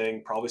nebulous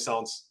thing, probably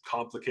sounds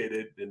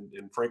complicated, and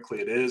frankly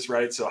it is,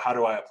 right? So how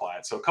do I apply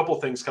it? So a couple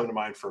of things come to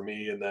mind for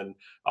me, and then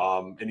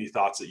any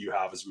thoughts that you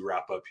have as we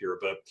wrap up here.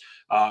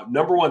 But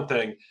number one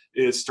thing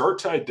is start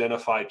to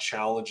identify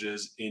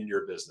challenges in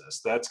your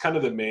business. That's kind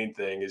of the main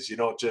thing, is you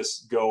don't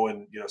just go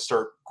and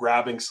start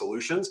grabbing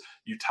solutions,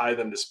 you tie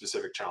them to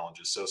specific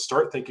challenges. So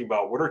start thinking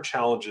about what are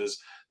challenges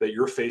that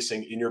you're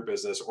facing in your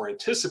business or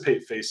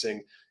anticipate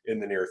facing in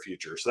the near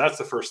future. So that's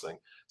the first thing.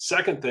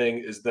 Second thing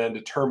is then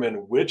determine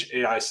which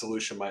AI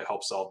solution might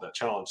help solve that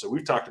challenge. So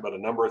we've talked about a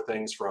number of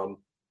things, from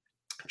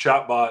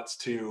chatbots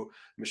to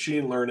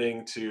machine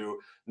learning to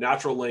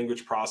natural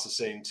language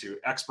processing to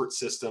expert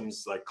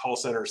systems like call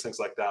centers, things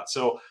like that.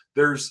 So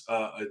there's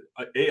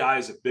AI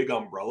is a big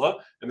umbrella,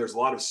 and there's a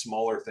lot of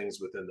smaller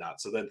things within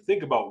that. So then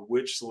think about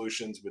which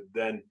solutions would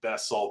then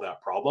best solve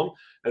that problem.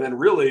 And then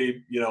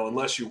really,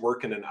 unless you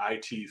work in an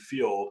IT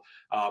field,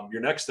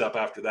 your next step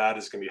after that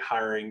is going to be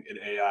hiring an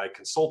AI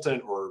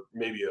consultant or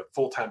maybe a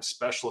full-time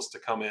specialist to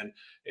come in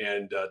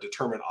and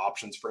determine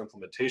options for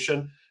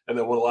implementation. And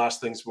then one of the last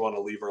things we want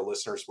to leave our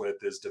listeners with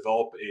is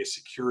develop a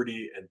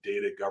security and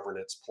data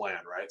governance plan,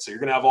 right? So you're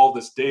going to have all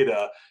this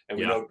data, and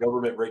we Yeah. know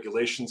government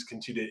regulations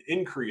continue to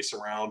increase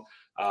around,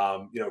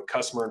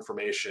 customer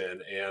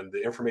information and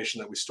the information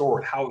that we store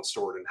and how it's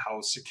stored and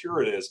how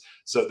secure it is.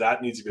 So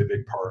that needs to be a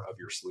big part of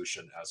your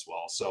solution as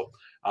well. So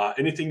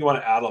anything you want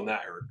to add on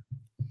that, Eric?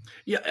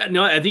 Yeah,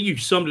 no, I think you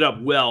summed it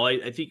up well.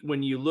 I think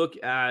when you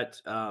look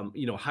at,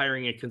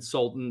 hiring a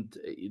consultant,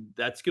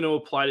 that's going to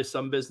apply to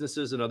some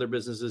businesses, and other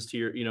businesses to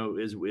your,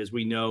 as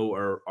we know,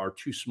 are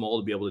too small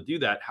to be able to do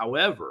that.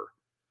 However,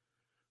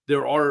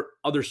 there are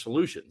other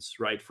solutions,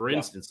 right? For Yeah.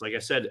 instance, like I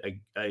said,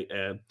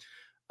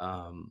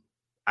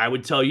 I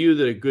would tell you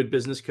that a good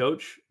business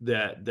coach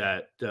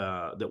that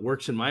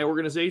works in my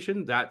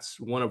organization, that's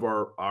one of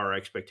our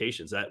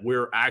expectations, that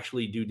we're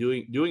actually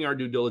doing our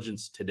due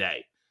diligence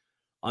today,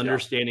 Yeah.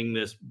 understanding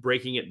this,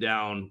 breaking it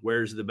down.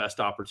 Where's the best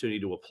opportunity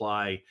to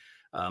apply?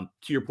 To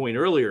your point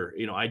earlier,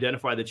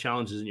 identify the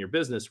challenges in your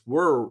business.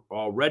 We're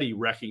already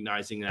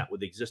recognizing that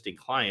with existing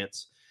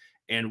clients,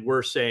 and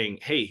we're saying,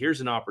 hey,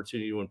 here's an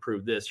opportunity to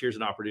improve this. Here's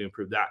an opportunity to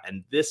improve that.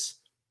 And this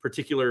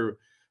particular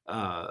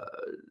uh,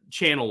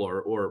 channel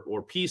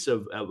or piece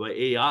of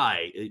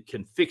AI, it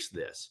can fix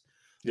this.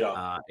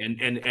 Yeah.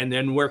 And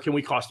then where can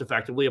we cost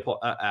effectively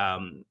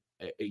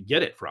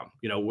get it from?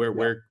 Yeah.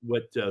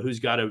 Who's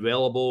got it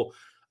available?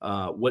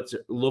 What's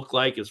it look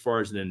like as far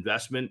as an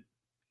investment?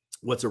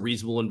 What's a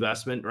reasonable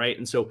investment, right?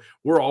 And so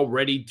we're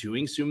already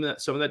doing some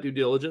of that due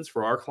diligence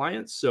for our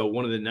clients. So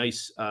one of the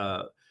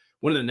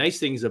nice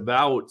things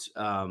about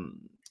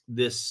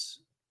this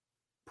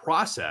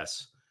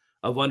process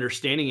of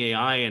understanding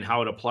AI and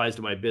how it applies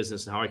to my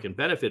business and how I can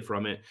benefit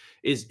from it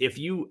is, if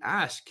you're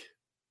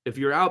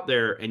out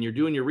there and you're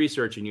doing your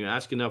research and you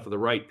ask enough of the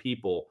right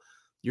people,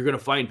 you're going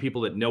to find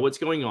people that know what's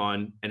going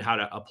on and how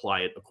to apply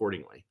it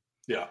accordingly.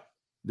 Yeah.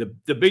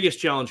 The biggest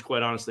challenge,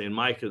 quite honestly, in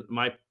my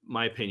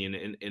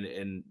opinion,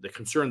 and the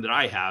concern that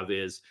I have,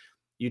 is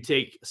you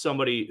take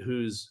somebody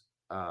who's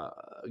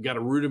got a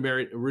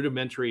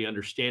rudimentary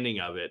understanding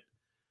of it,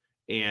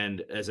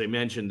 and as I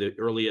mentioned, the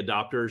early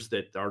adopters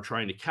that are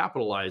trying to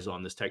capitalize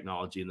on this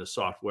technology and the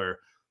software,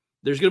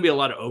 there's going to be a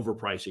lot of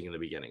overpricing in the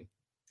beginning,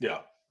 Yeah.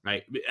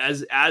 right?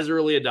 As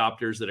early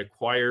adopters that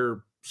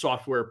acquire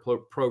software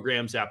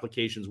programs,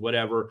 applications,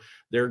 whatever,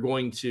 they're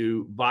going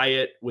to buy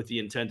it with the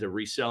intent of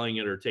reselling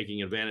it or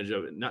taking advantage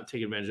of it, not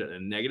taking advantage of it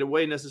in a negative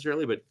way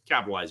necessarily, but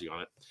capitalizing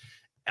on it.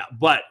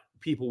 But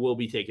people will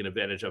be taken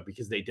advantage of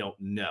because they don't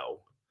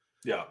know.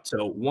 Yeah.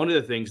 So one of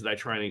the things that I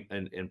try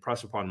and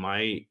impress upon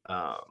my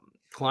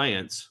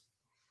clients,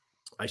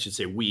 I should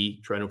say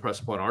we try to impress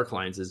upon our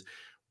clients, is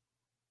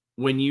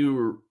when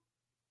you're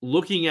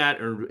looking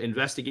at or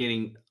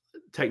investigating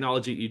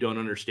technology you don't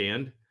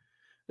understand,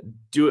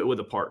 do it with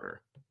a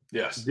partner.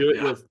 Yes. Do it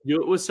Yeah.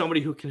 with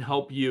somebody who can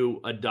help you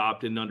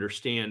adopt and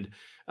understand.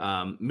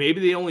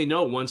 Maybe they only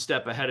know one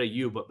step ahead of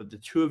you, but the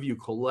two of you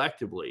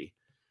collectively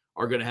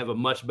are going to have a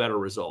much better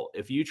result.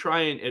 If you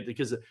try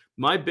because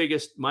my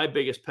biggest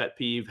pet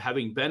peeve,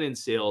 having been in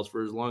sales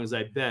for as long as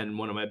I've been,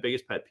 one of my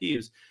biggest pet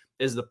peeves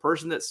is the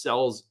person that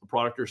sells a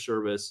product or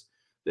service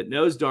that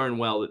knows darn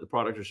well that the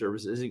product or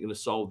service isn't going to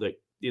solve the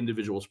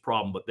individual's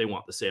problem, but they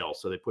want the sale,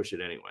 so they push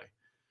it anyway,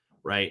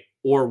 right?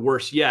 Or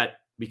worse yet,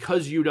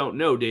 because you don't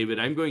know, David,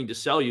 I'm going to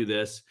sell you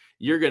this.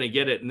 You're going to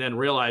get it and then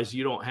realize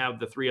you don't have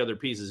the three other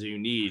pieces you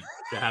need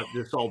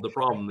to solve the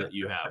problem that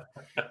you have.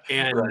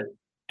 Right.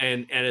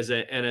 And as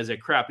a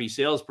crappy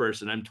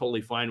salesperson, I'm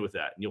totally fine with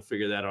that, and you'll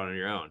figure that out on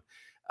your own.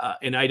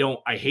 And I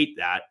hate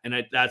that.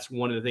 And that's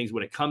one of the things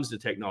when it comes to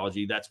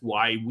technology. That's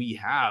why we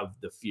have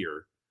the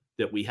fear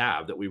that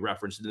we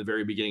referenced in the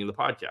very beginning of the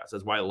podcast.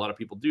 That's why a lot of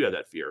people do have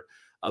that fear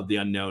of the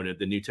unknown and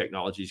the new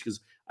technologies, because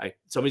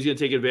somebody's going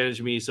to take advantage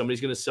of me.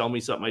 Somebody's going to sell me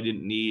something I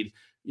didn't need,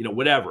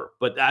 whatever.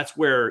 But that's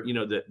where,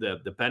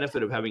 the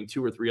benefit of having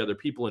two or three other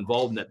people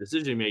involved in that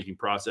decision-making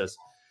process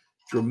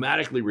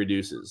dramatically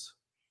reduces,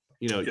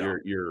 Yeah.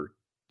 your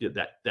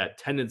that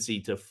tendency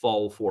to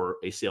fall for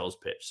a sales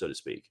pitch, so to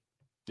speak.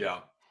 Yeah.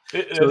 I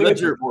So think that's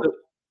it's your important.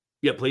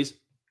 yeah, please.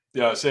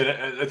 Yeah, so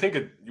I think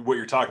what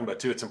you're talking about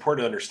too, it's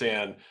important to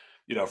understand,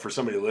 for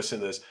somebody to listen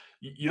to this,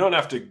 you don't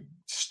have to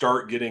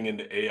start getting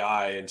into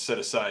AI and set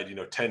aside,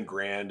 10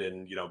 grand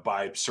and,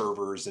 buy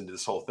servers into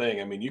this whole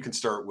thing. I mean, you can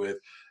start with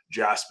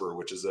Jasper,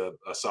 which is a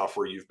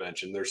software you've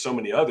mentioned. There's so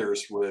many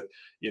others with,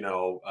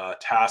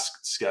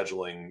 task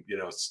scheduling,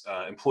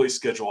 employee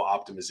schedule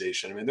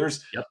optimization. I mean,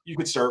 Yep. you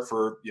could start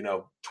for,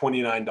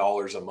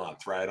 $29 a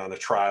month, right, on a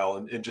trial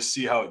and just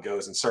see how it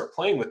goes and start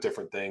playing with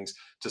different things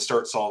to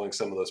start solving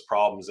some of those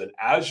problems. And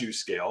as you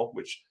scale,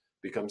 which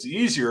becomes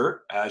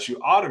easier as you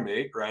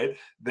automate, right?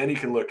 Then you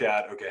can look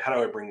at, okay, how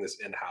do I bring this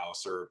in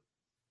house, or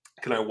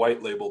can I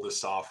white label this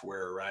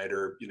software, right?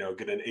 Or,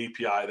 get an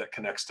API that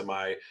connects to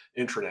my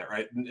intranet,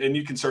 right? And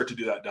you can start to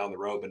do that down the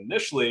road. But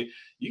initially,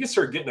 you can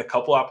start getting a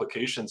couple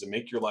applications and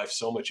make your life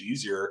so much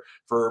easier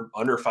for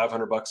under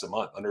 $500 a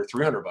month, under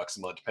 $300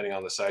 a month, depending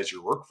on the size of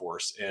your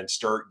workforce, and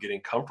start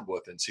getting comfortable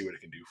with it and see what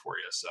it can do for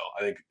you. So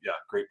I think, yeah,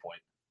 great point.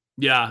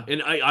 Yeah,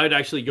 and I'd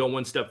actually go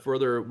one step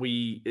further.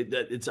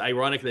 It's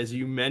ironic as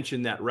you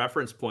mentioned that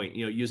reference point.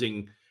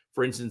 Using,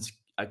 for instance,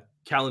 a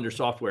calendar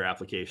software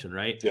application,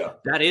 right? Yeah.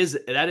 That is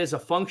a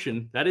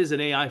function. That is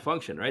an AI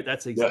function, right?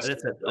 Yes.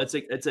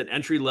 That's an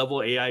entry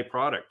level AI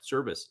product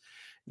service,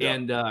 Yeah.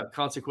 and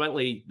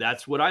consequently,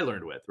 that's what I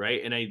learned with,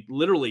 right? And I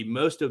literally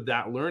most of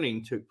that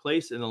learning took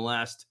place in the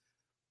last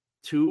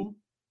 2,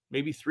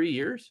 maybe 3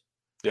 years.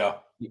 Yeah.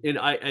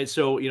 And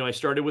so I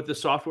started with the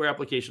software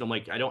application. I'm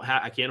like,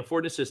 I can't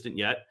afford an assistant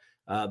yet.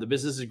 The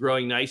business is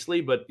growing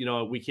nicely, but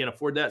we can't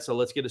afford that. So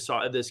let's get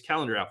this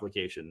calendar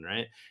application,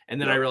 right?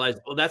 And then I Yeah. realized,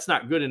 oh, that's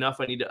not good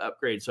enough. I need to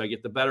upgrade. So I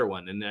get the better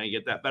one, and then I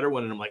get that better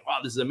one, and I'm like, wow,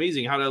 this is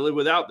amazing. How do I live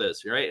without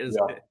this, right? And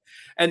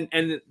Yeah.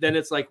 and then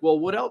it's like, well,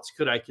 what else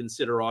could I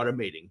consider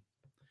automating,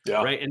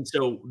 Yeah. right? And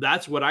so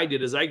that's what I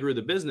did as I grew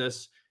the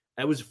business.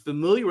 I was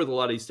familiar with a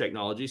lot of these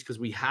technologies because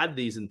we had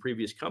these in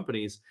previous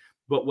companies.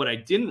 But what I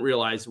didn't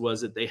realize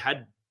was that they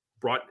had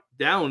brought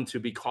down to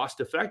be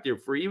cost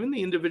effective for even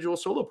the individual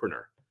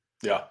solopreneur,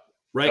 Yeah.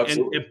 right?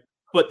 Absolutely.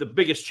 But the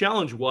biggest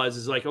challenge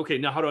is like, okay,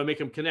 now how do I make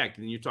them connect?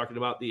 And you're talking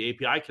about the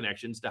API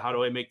connections to how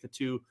do I make the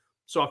two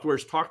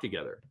softwares talk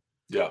together?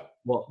 Yeah.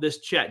 Well, this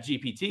Chat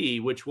GPT,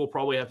 which we'll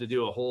probably have to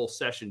do a whole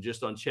session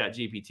just on Chat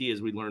GPT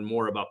as we learn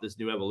more about this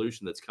new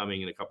evolution that's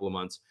coming in a couple of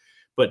months.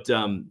 But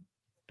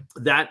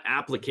that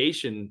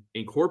application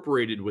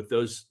incorporated with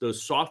those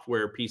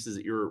software pieces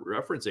that you're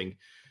referencing,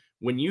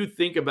 when you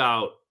think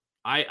about,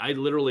 I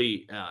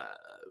literally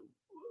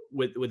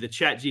with the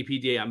Chat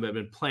GPT, I've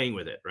been playing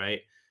with it,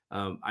 right?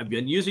 I've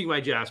been using my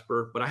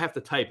Jasper, but I have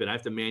to type it. I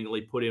have to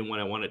manually put in what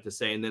I want it to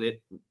say, and then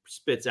it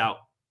spits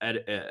out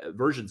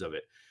versions of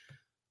it.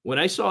 When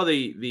I saw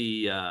the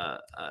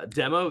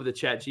demo of the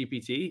Chat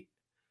GPT,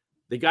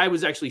 the guy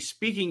was actually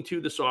speaking to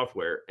the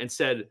software and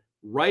said,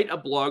 write a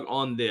blog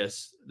on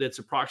this that's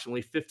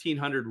approximately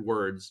 1,500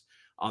 words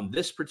on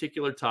this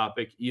particular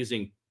topic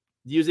using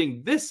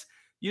this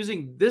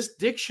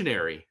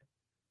dictionary,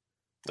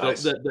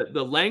 Nice.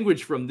 the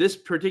language from this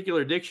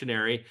particular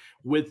dictionary,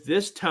 with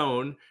this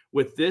tone,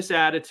 with this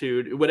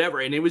attitude, whatever.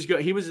 And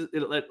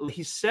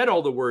he said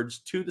all the words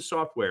to the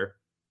software,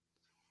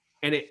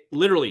 and it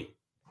literally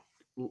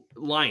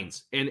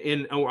lines. And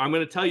I'm going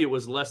to tell you, it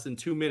was less than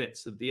 2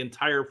 minutes that the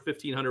entire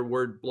 1,500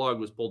 word blog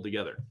was pulled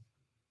together.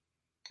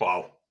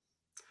 Wow.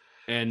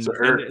 And So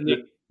and, Eric, and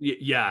the,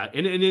 yeah,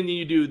 and then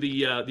you do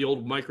the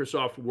old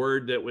Microsoft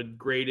Word that would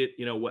grade it,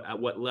 at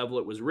what level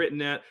it was written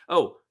at.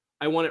 Oh,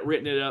 I want it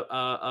written at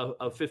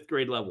a fifth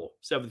grade level,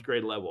 seventh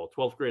grade level,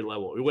 12th grade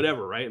level, or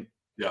whatever, right?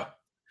 yeah.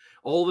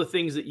 All the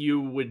things that you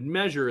would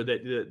measure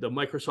that the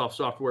Microsoft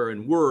software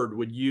and Word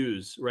would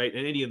use, right?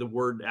 And any of the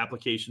Word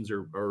applications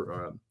or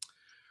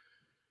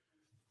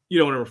you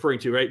know what I'm referring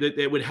to, right?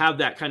 That would have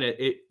that kind of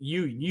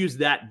you use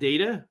that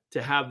data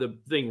to have the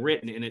thing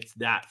written, and it's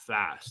that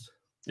fast.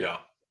 Yeah.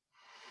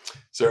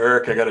 So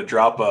Eric, I got to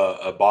drop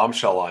a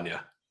bombshell on you.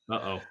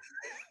 Uh-oh.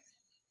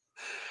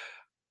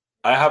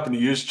 I happen to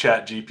use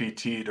Chat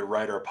GPT to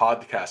write our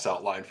podcast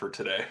outline for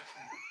today.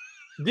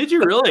 Did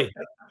you really?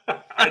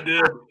 I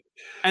did.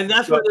 And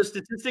that's where the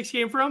statistics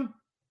came from?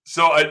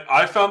 So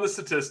I found the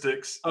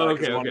statistics Oh,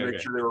 because I okay, want to okay, make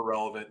okay. sure they were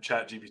relevant.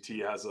 Chat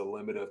GPT has a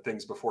limit of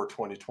things before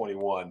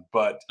 2021,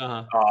 but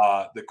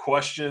Uh-huh. the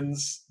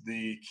questions,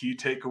 the key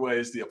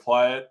takeaways, the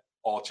apply it,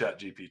 all Chat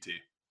GPT.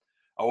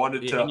 I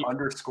wanted Yeah, to and you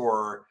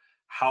underscore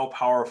how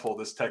powerful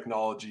this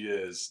technology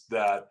is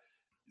that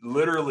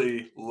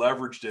literally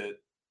leveraged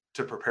it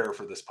to prepare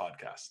for this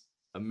podcast.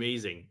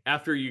 amazing.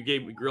 After you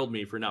grilled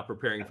me for not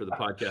preparing for the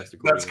podcast That's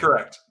accordingly.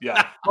 correct.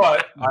 Yeah.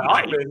 But I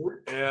Nice. automated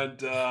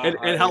and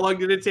And how long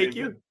did it take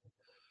you?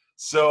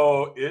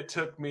 So it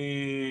took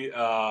me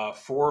 4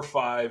 or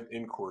 5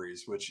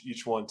 inquiries, which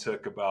each one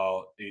took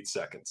about 8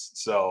 seconds.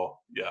 So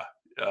yeah,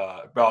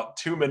 about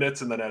 2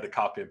 minutes, and then I had to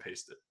copy and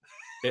paste it.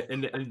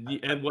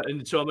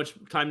 And so how much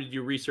time did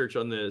you research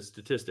on the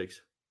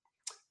statistics?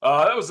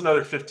 That was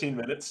another 15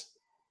 minutes.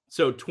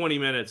 So 20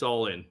 minutes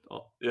all in.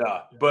 Oh,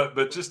 Yeah,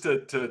 but just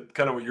to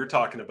kind of what you're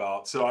talking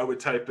about, so I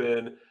would type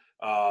in,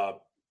 uh,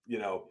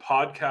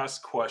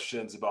 podcast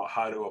questions about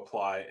how to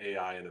apply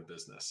AI in a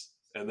business,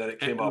 and then it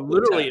and came up with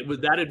literally, 10. it was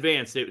that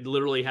advanced. It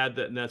literally had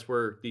that, and that's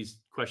where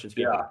these questions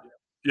came Yeah. from.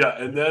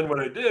 Yeah, and then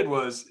what I did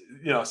was,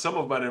 some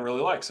of them I didn't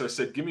really like, so I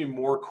said, "Give me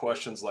more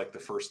questions like the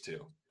first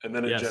 2," and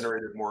then it Yes.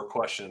 generated more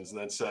questions,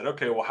 and then said,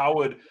 "Okay, well, how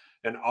would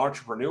an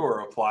entrepreneur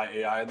apply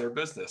AI in their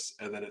business?"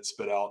 And then it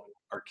spit out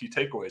our key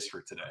takeaways for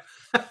today.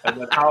 And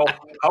then how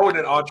would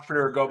an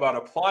entrepreneur go about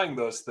applying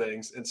those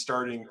things and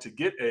starting to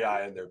get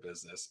AI in their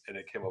business? And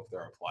it came up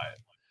there, apply it.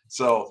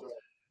 So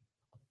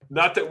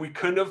not that we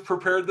couldn't have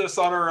prepared this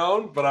on our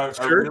own, but I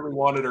Sure. really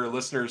wanted our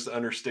listeners to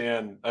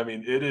understand. I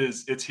mean,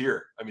 it's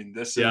here. I mean,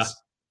 Yeah.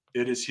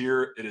 it is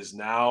here. It is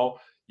now.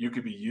 You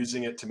could be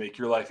using it to make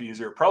your life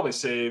easier. Probably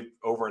save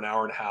over an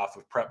hour and a half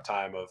of prep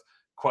time of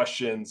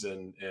questions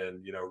and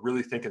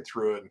really thinking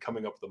through it and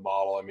coming up with a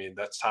model. I mean,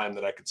 that's time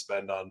that I could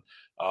spend on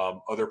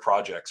other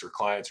projects or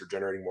clients or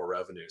generating more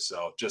revenue.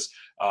 So just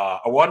I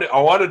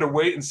wanted to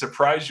wait and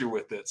surprise you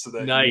with it so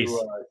that Nice.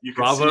 you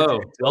could see if you Bravo.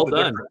 could tell Well the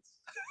done. difference.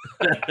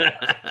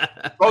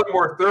 Probably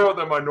more thorough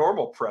than my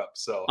normal prep.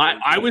 So it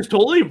was I was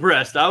totally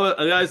impressed. I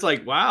was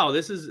like, wow,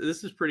 this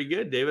is pretty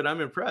good, David.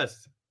 I'm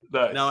impressed.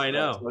 Now nice, I nice.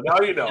 know. Well,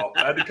 now you know.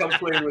 I had to come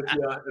clean with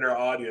you in our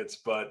audience,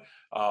 but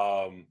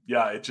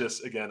yeah, it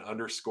just again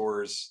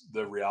underscores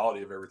the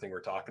reality of everything we're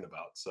talking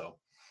about. So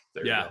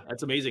there you Yeah, go.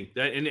 that's amazing.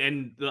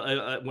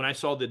 When I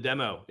saw the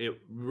demo,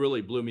 it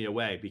really blew me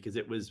away because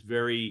it was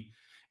very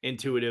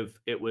intuitive.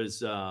 It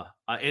was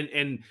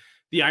and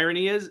the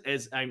irony is,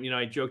 as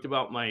I joked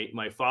about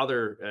my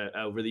father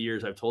over the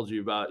years. I've told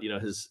you about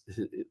his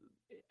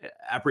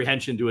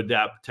apprehension to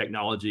adapt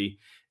technology,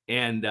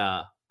 and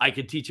I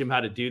could teach him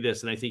how to do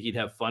this, and I think he'd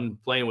have fun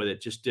playing with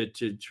it, just to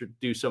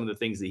do some of the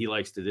things that he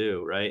likes to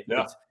do. Right?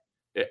 Yeah,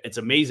 It's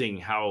amazing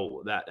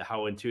how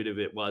intuitive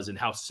it was and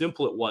how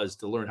simple it was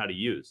to learn how to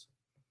use.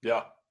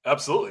 yeah,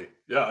 absolutely.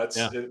 Yeah,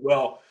 Yeah.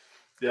 well,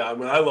 yeah. And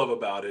what I love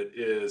about it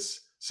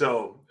is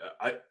so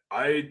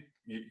I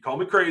you call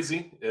me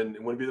crazy, and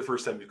it wouldn't be the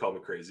first time you call me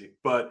crazy,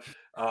 but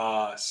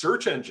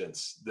search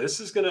engines. This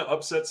is going to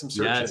upset some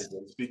search Yes.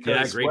 engines Yeah,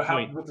 because great what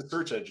point. happens with the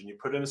search engine? You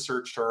put in a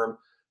search term,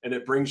 and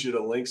it brings you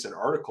to links and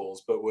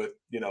articles. But with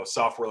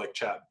software like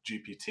Chat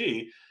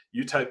GPT,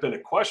 you type in a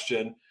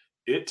question,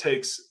 it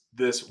takes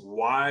this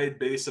wide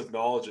base of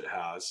knowledge it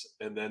has,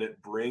 and then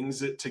it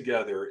brings it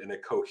together in a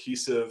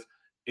cohesive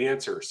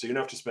answer. So you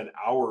don't have to spend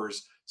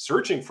hours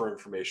searching for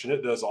information.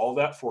 It does all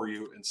that for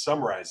you and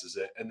summarizes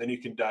it. And then you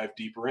can dive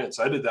deeper in.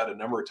 So I did that a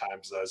number of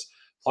times as I was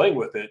playing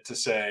with it to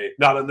say,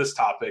 not on this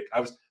topic.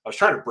 I was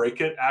trying to break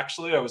it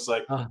actually. I was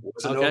like, what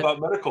does it know Okay. about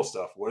medical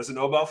stuff? What does it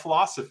know about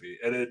philosophy?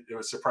 And it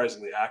was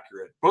surprisingly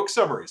accurate. Book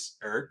summaries,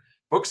 Eric.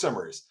 Book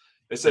summaries.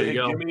 They There say, you hey,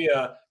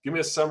 go. give me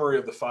a summary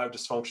of the 5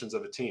 dysfunctions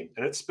of a team,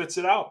 and it spits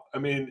it out. I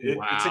mean, it's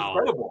Wow.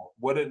 incredible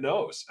what it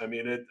knows. I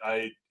mean, it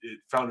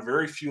found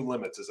very few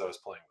limits as I was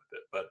playing with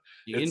it, but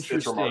it's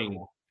Interesting.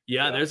 remarkable.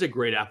 Yeah, Yeah, there's a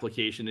great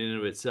application in and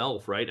of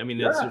itself, right? I mean,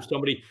 it's yeah, if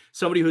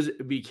somebody who's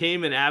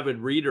became an avid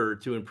reader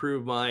to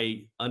improve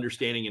my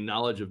understanding and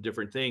knowledge of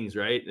different things,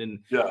 right?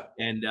 yeah.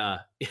 And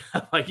if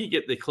I could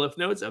get the cliff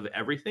notes of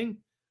everything.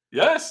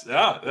 Yes,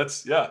 yeah.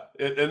 That's yeah.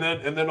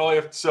 And then all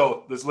you have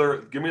so there's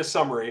literally give me a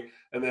summary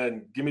and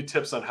then give me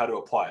tips on how to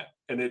apply it,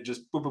 and it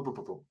just boop boop boop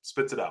boop boop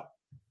spits it out.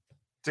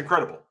 It's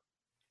incredible.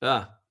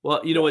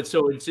 Well, you know Yeah, what?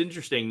 So it's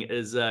interesting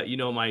is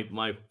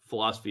my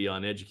philosophy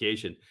on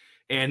education,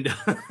 and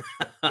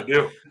I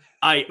do.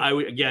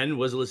 again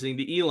was listening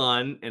to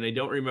Elon, and I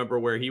don't remember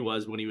where he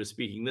was when he was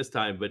speaking this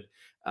time, but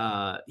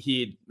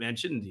he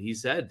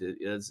said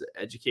as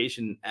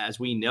education as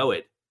we know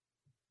it,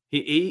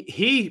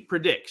 he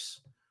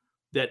predicts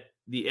that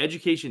the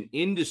education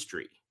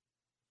industry,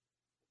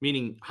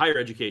 meaning higher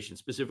education,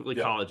 specifically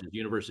Yeah, colleges,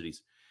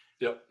 universities,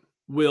 yep.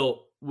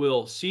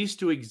 will cease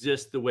to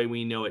exist the way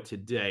we know it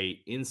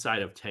today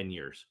inside of 10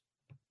 years.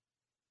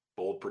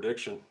 Bold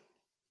prediction.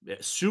 Yeah,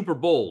 super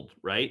bold,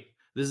 right?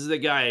 This is a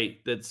guy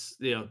that's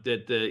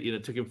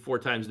that took him 4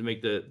 times to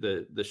make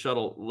the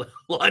shuttle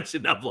launch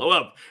and not blow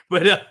up,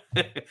 but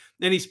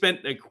then he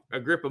spent a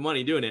grip of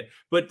money doing it.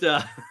 But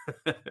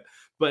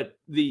but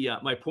the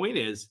my point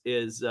is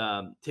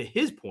to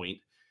his point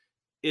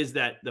is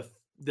that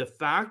the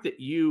fact that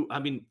I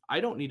mean,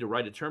 I don't need to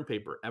write a term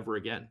paper ever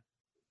again.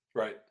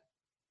 Right.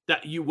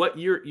 That you what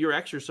your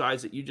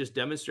exercise that you just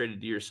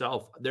demonstrated to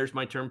yourself, there's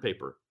my term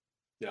paper,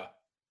 Yeah.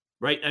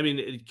 right? I mean,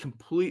 it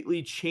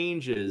completely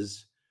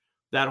changes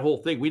that whole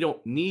thing. We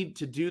don't need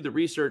to do the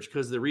research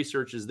because the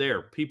research is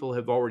there. People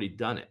have already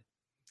done it.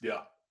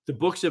 Yeah. The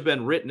books have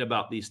been written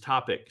about these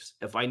topics.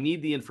 If I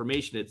need the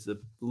information, it's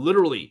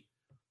literally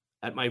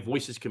at my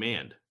voice's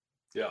command.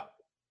 Yeah.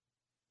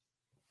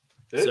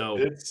 So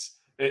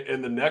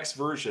In the next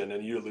version,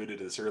 and you alluded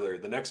to this earlier,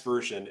 the next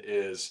version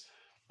is,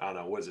 I don't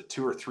know, what is it,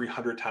 200 or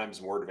 300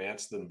 times more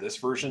advanced than this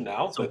version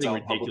now that's something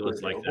out publicly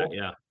ridiculous like that. available.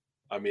 Yeah.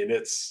 I mean,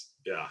 it's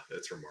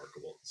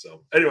remarkable.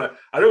 So anyway,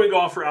 I know we can go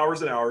on for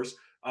hours and hours.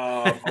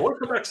 I want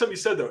to come back to something you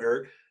said though,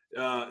 Eric.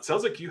 it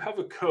sounds like you have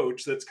a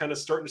coach that's kind of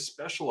starting to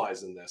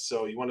specialize in this.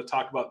 So you want to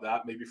talk about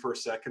that maybe for a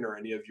second, or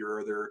any of your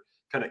other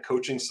kind of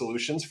coaching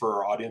solutions for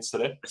our audience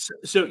today?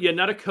 So yeah,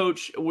 not a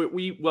coach. What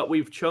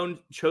we've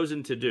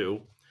chosen to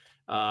do,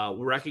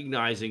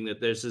 recognizing that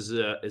this is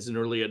an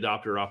early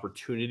adopter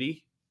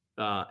opportunity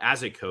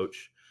as a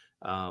coach.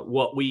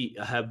 What we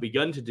have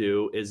begun to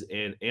do is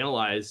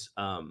analyze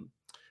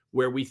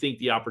where we think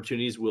the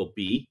opportunities will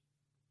be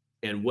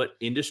and what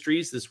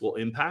industries this will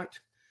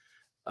impact.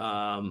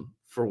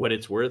 For what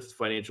it's worth,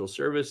 financial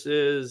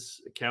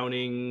services,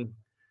 accounting,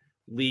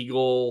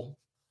 legal,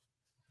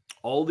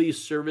 all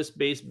these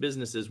service-based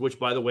businesses, which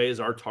by the way is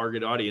our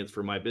target audience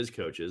for my biz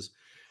coaches,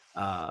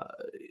 uh,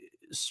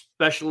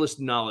 specialist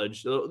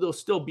knowledge. There'll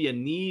still be a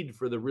need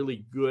for the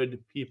really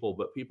good people,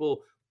 but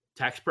people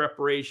tax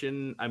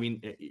preparation. I mean,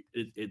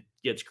 it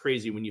gets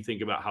crazy when you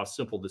think about how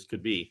simple this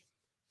could be.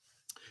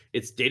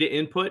 It's data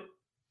input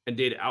and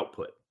data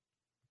output,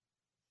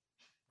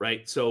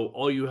 right? So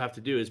all you have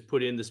to do is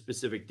put in the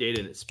specific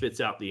data and it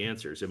spits out the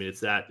answers. I mean,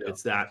 Yeah.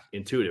 it's that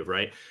intuitive,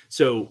 right?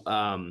 So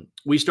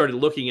we started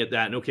looking at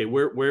that, and okay,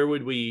 where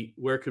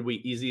could we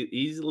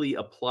easily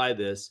apply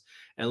this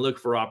and look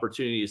for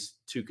opportunities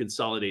to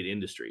consolidate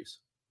industries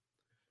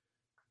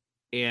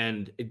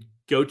and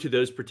go to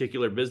those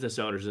particular business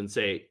owners and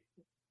say,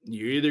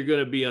 you're either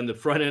going to be on the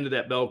front end of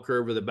that bell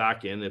curve or the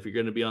back end. If you're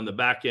going to be on the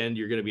back end,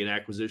 you're going to be an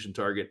acquisition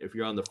target. If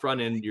you're on the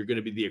front end, you're going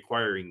to be the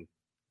acquiring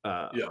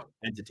Yeah.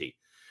 entity.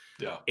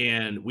 Yeah.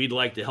 And we'd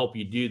like to help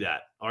you do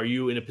that. Are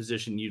you in a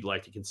position you'd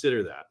like to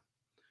consider that?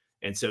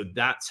 And so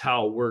that's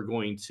how we're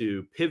going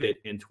to pivot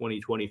in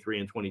 2023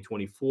 and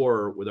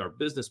 2024 with our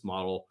business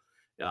model,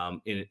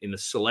 in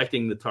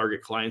selecting the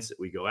target clients that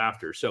we go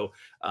after. So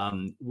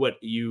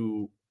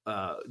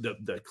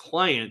the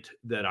client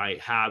that I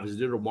have is a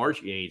digital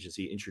marketing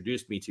agency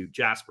introduced me to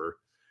Jasper.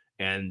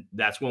 And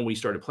that's when we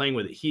started playing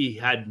with it. He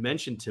had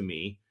mentioned to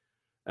me,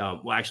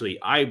 well, actually,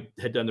 I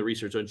had done the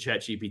research on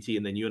ChatGPT,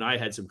 and then you and I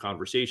had some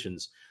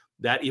conversations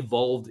that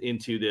evolved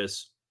into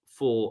this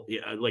full.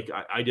 Like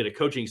I did a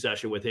coaching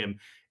session with him,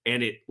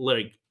 and it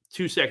like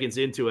 2 seconds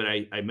into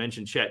it, I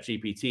mentioned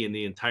ChatGPT, and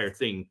the entire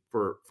thing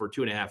for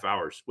 2.5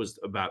 hours was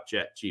about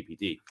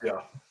ChatGPT.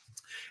 Yeah.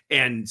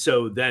 And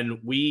so then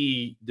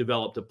we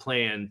developed a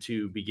plan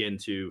to begin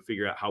to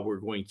figure out how we're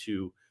going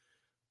to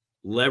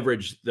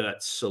leverage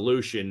that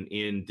solution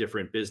in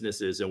different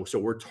businesses. And so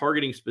we're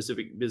targeting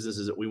specific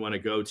businesses that we want to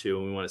go to.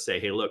 And we want to say,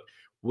 hey, look,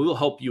 we'll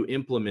help you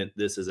implement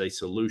this as a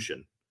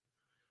solution,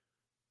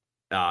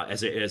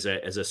 as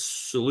a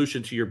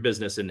solution to your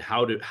business, and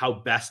how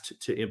best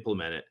to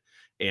implement it.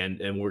 And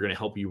we're going to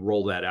help you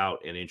roll that out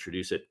and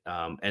introduce it.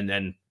 And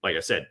then, like I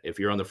said, if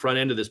you're on the front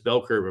end of this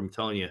bell curve, I'm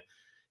telling you,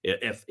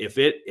 if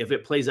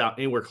it plays out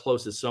anywhere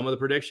close to some of the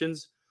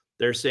predictions,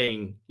 they're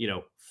saying,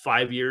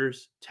 5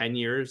 years, 10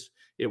 years,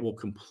 it will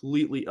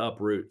completely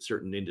uproot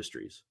certain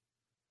industries.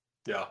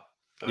 Yeah.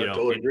 I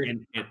totally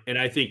agree. And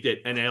I think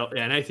that, and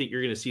I think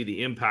you're going to see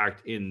the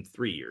impact in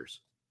 3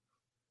 years.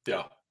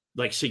 Yeah.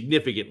 Like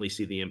significantly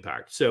see the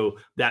impact. So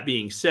that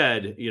being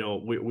said,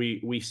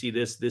 we see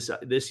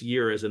this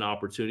year as an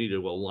opportunity to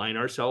align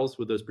ourselves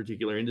with those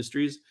particular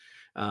industries.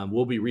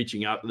 We'll be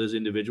reaching out to those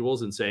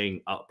individuals and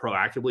saying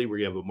proactively, we're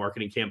going to have a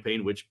marketing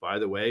campaign, which by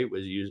the way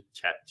was used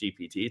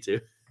ChatGPT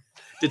to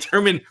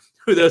determine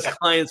who those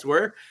clients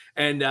were.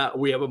 And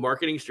we have a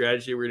marketing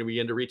strategy. We're going to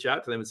begin to reach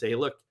out to them and say, hey,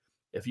 look,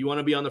 if you want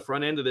to be on the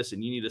front end of this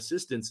and you need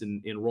assistance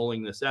in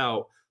rolling this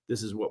out,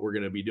 this is what we're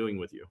going to be doing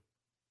with you.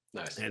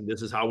 Nice. And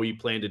this is how we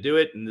plan to do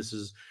it. And this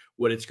is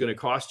what it's going to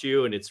cost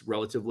you. And it's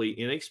relatively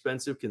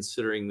inexpensive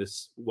considering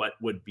what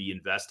would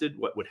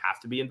have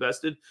to be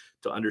invested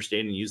to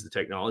understand and use the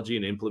technology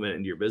and implement it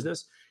into your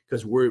business.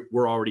 Because we're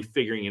already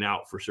figuring it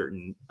out for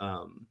certain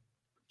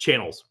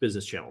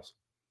business channels.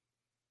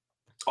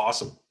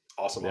 Awesome.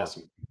 Yeah.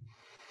 Awesome.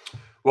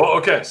 Well,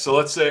 okay. So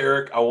let's say,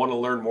 Eric, I want to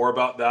learn more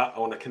about that. I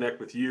want to connect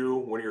with you,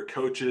 one of your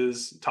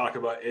coaches, talk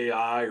about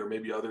AI or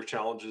maybe other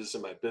challenges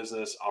in my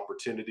business,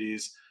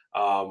 opportunities.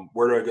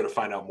 Where do I go to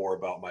find out more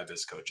about My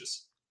Biz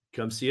Coaches?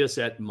 Come see us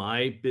at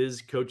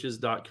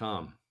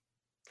mybizcoaches.com.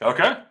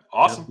 Okay.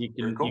 Awesome.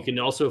 You can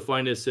also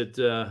find us at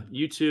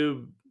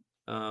YouTube.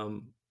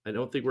 I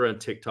don't think we're on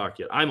TikTok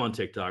yet. I'm on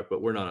TikTok,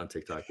 but we're not on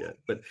TikTok yet.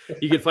 But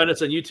you can find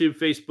us on YouTube,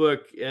 Facebook,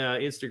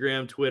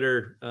 Instagram,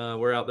 Twitter.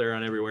 We're out there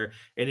on everywhere.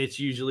 And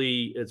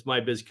it's My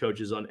Biz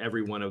Coaches on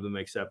every one of them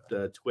except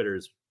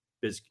Twitter's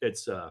Biz.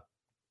 It's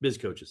Biz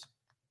Coaches.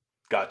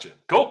 Gotcha.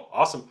 Cool.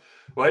 Awesome.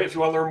 Well, hey, if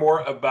you want to learn more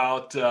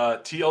about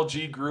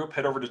TLG Group,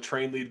 head over to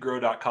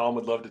trainleadgrow.com.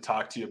 Would love to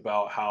talk to you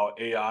about how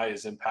AI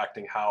is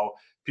impacting how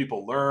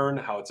people learn,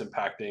 how it's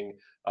impacting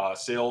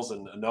sales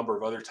and a number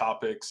of other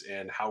topics,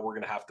 and how we're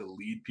going to have to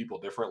lead people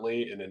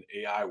differently in an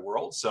AI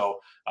world. So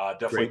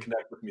definitely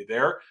connect with me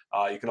there.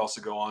 You can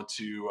also go on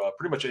to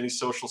pretty much any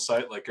social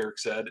site, like Eric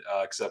said,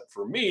 except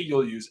for me,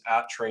 you'll use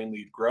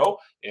 @TrainLeadGrow,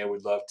 and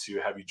we'd love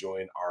to have you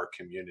join our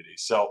community.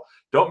 So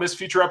don't miss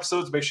future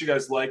episodes. Make sure you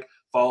guys like,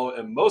 follow,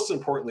 and most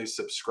importantly,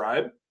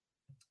 subscribe.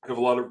 We have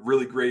a lot of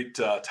really great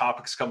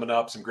topics coming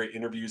up, some great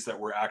interviews that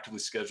we're actively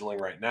scheduling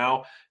right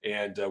now.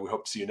 And we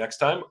hope to see you next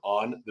time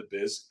on the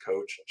Biz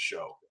Coach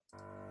Show.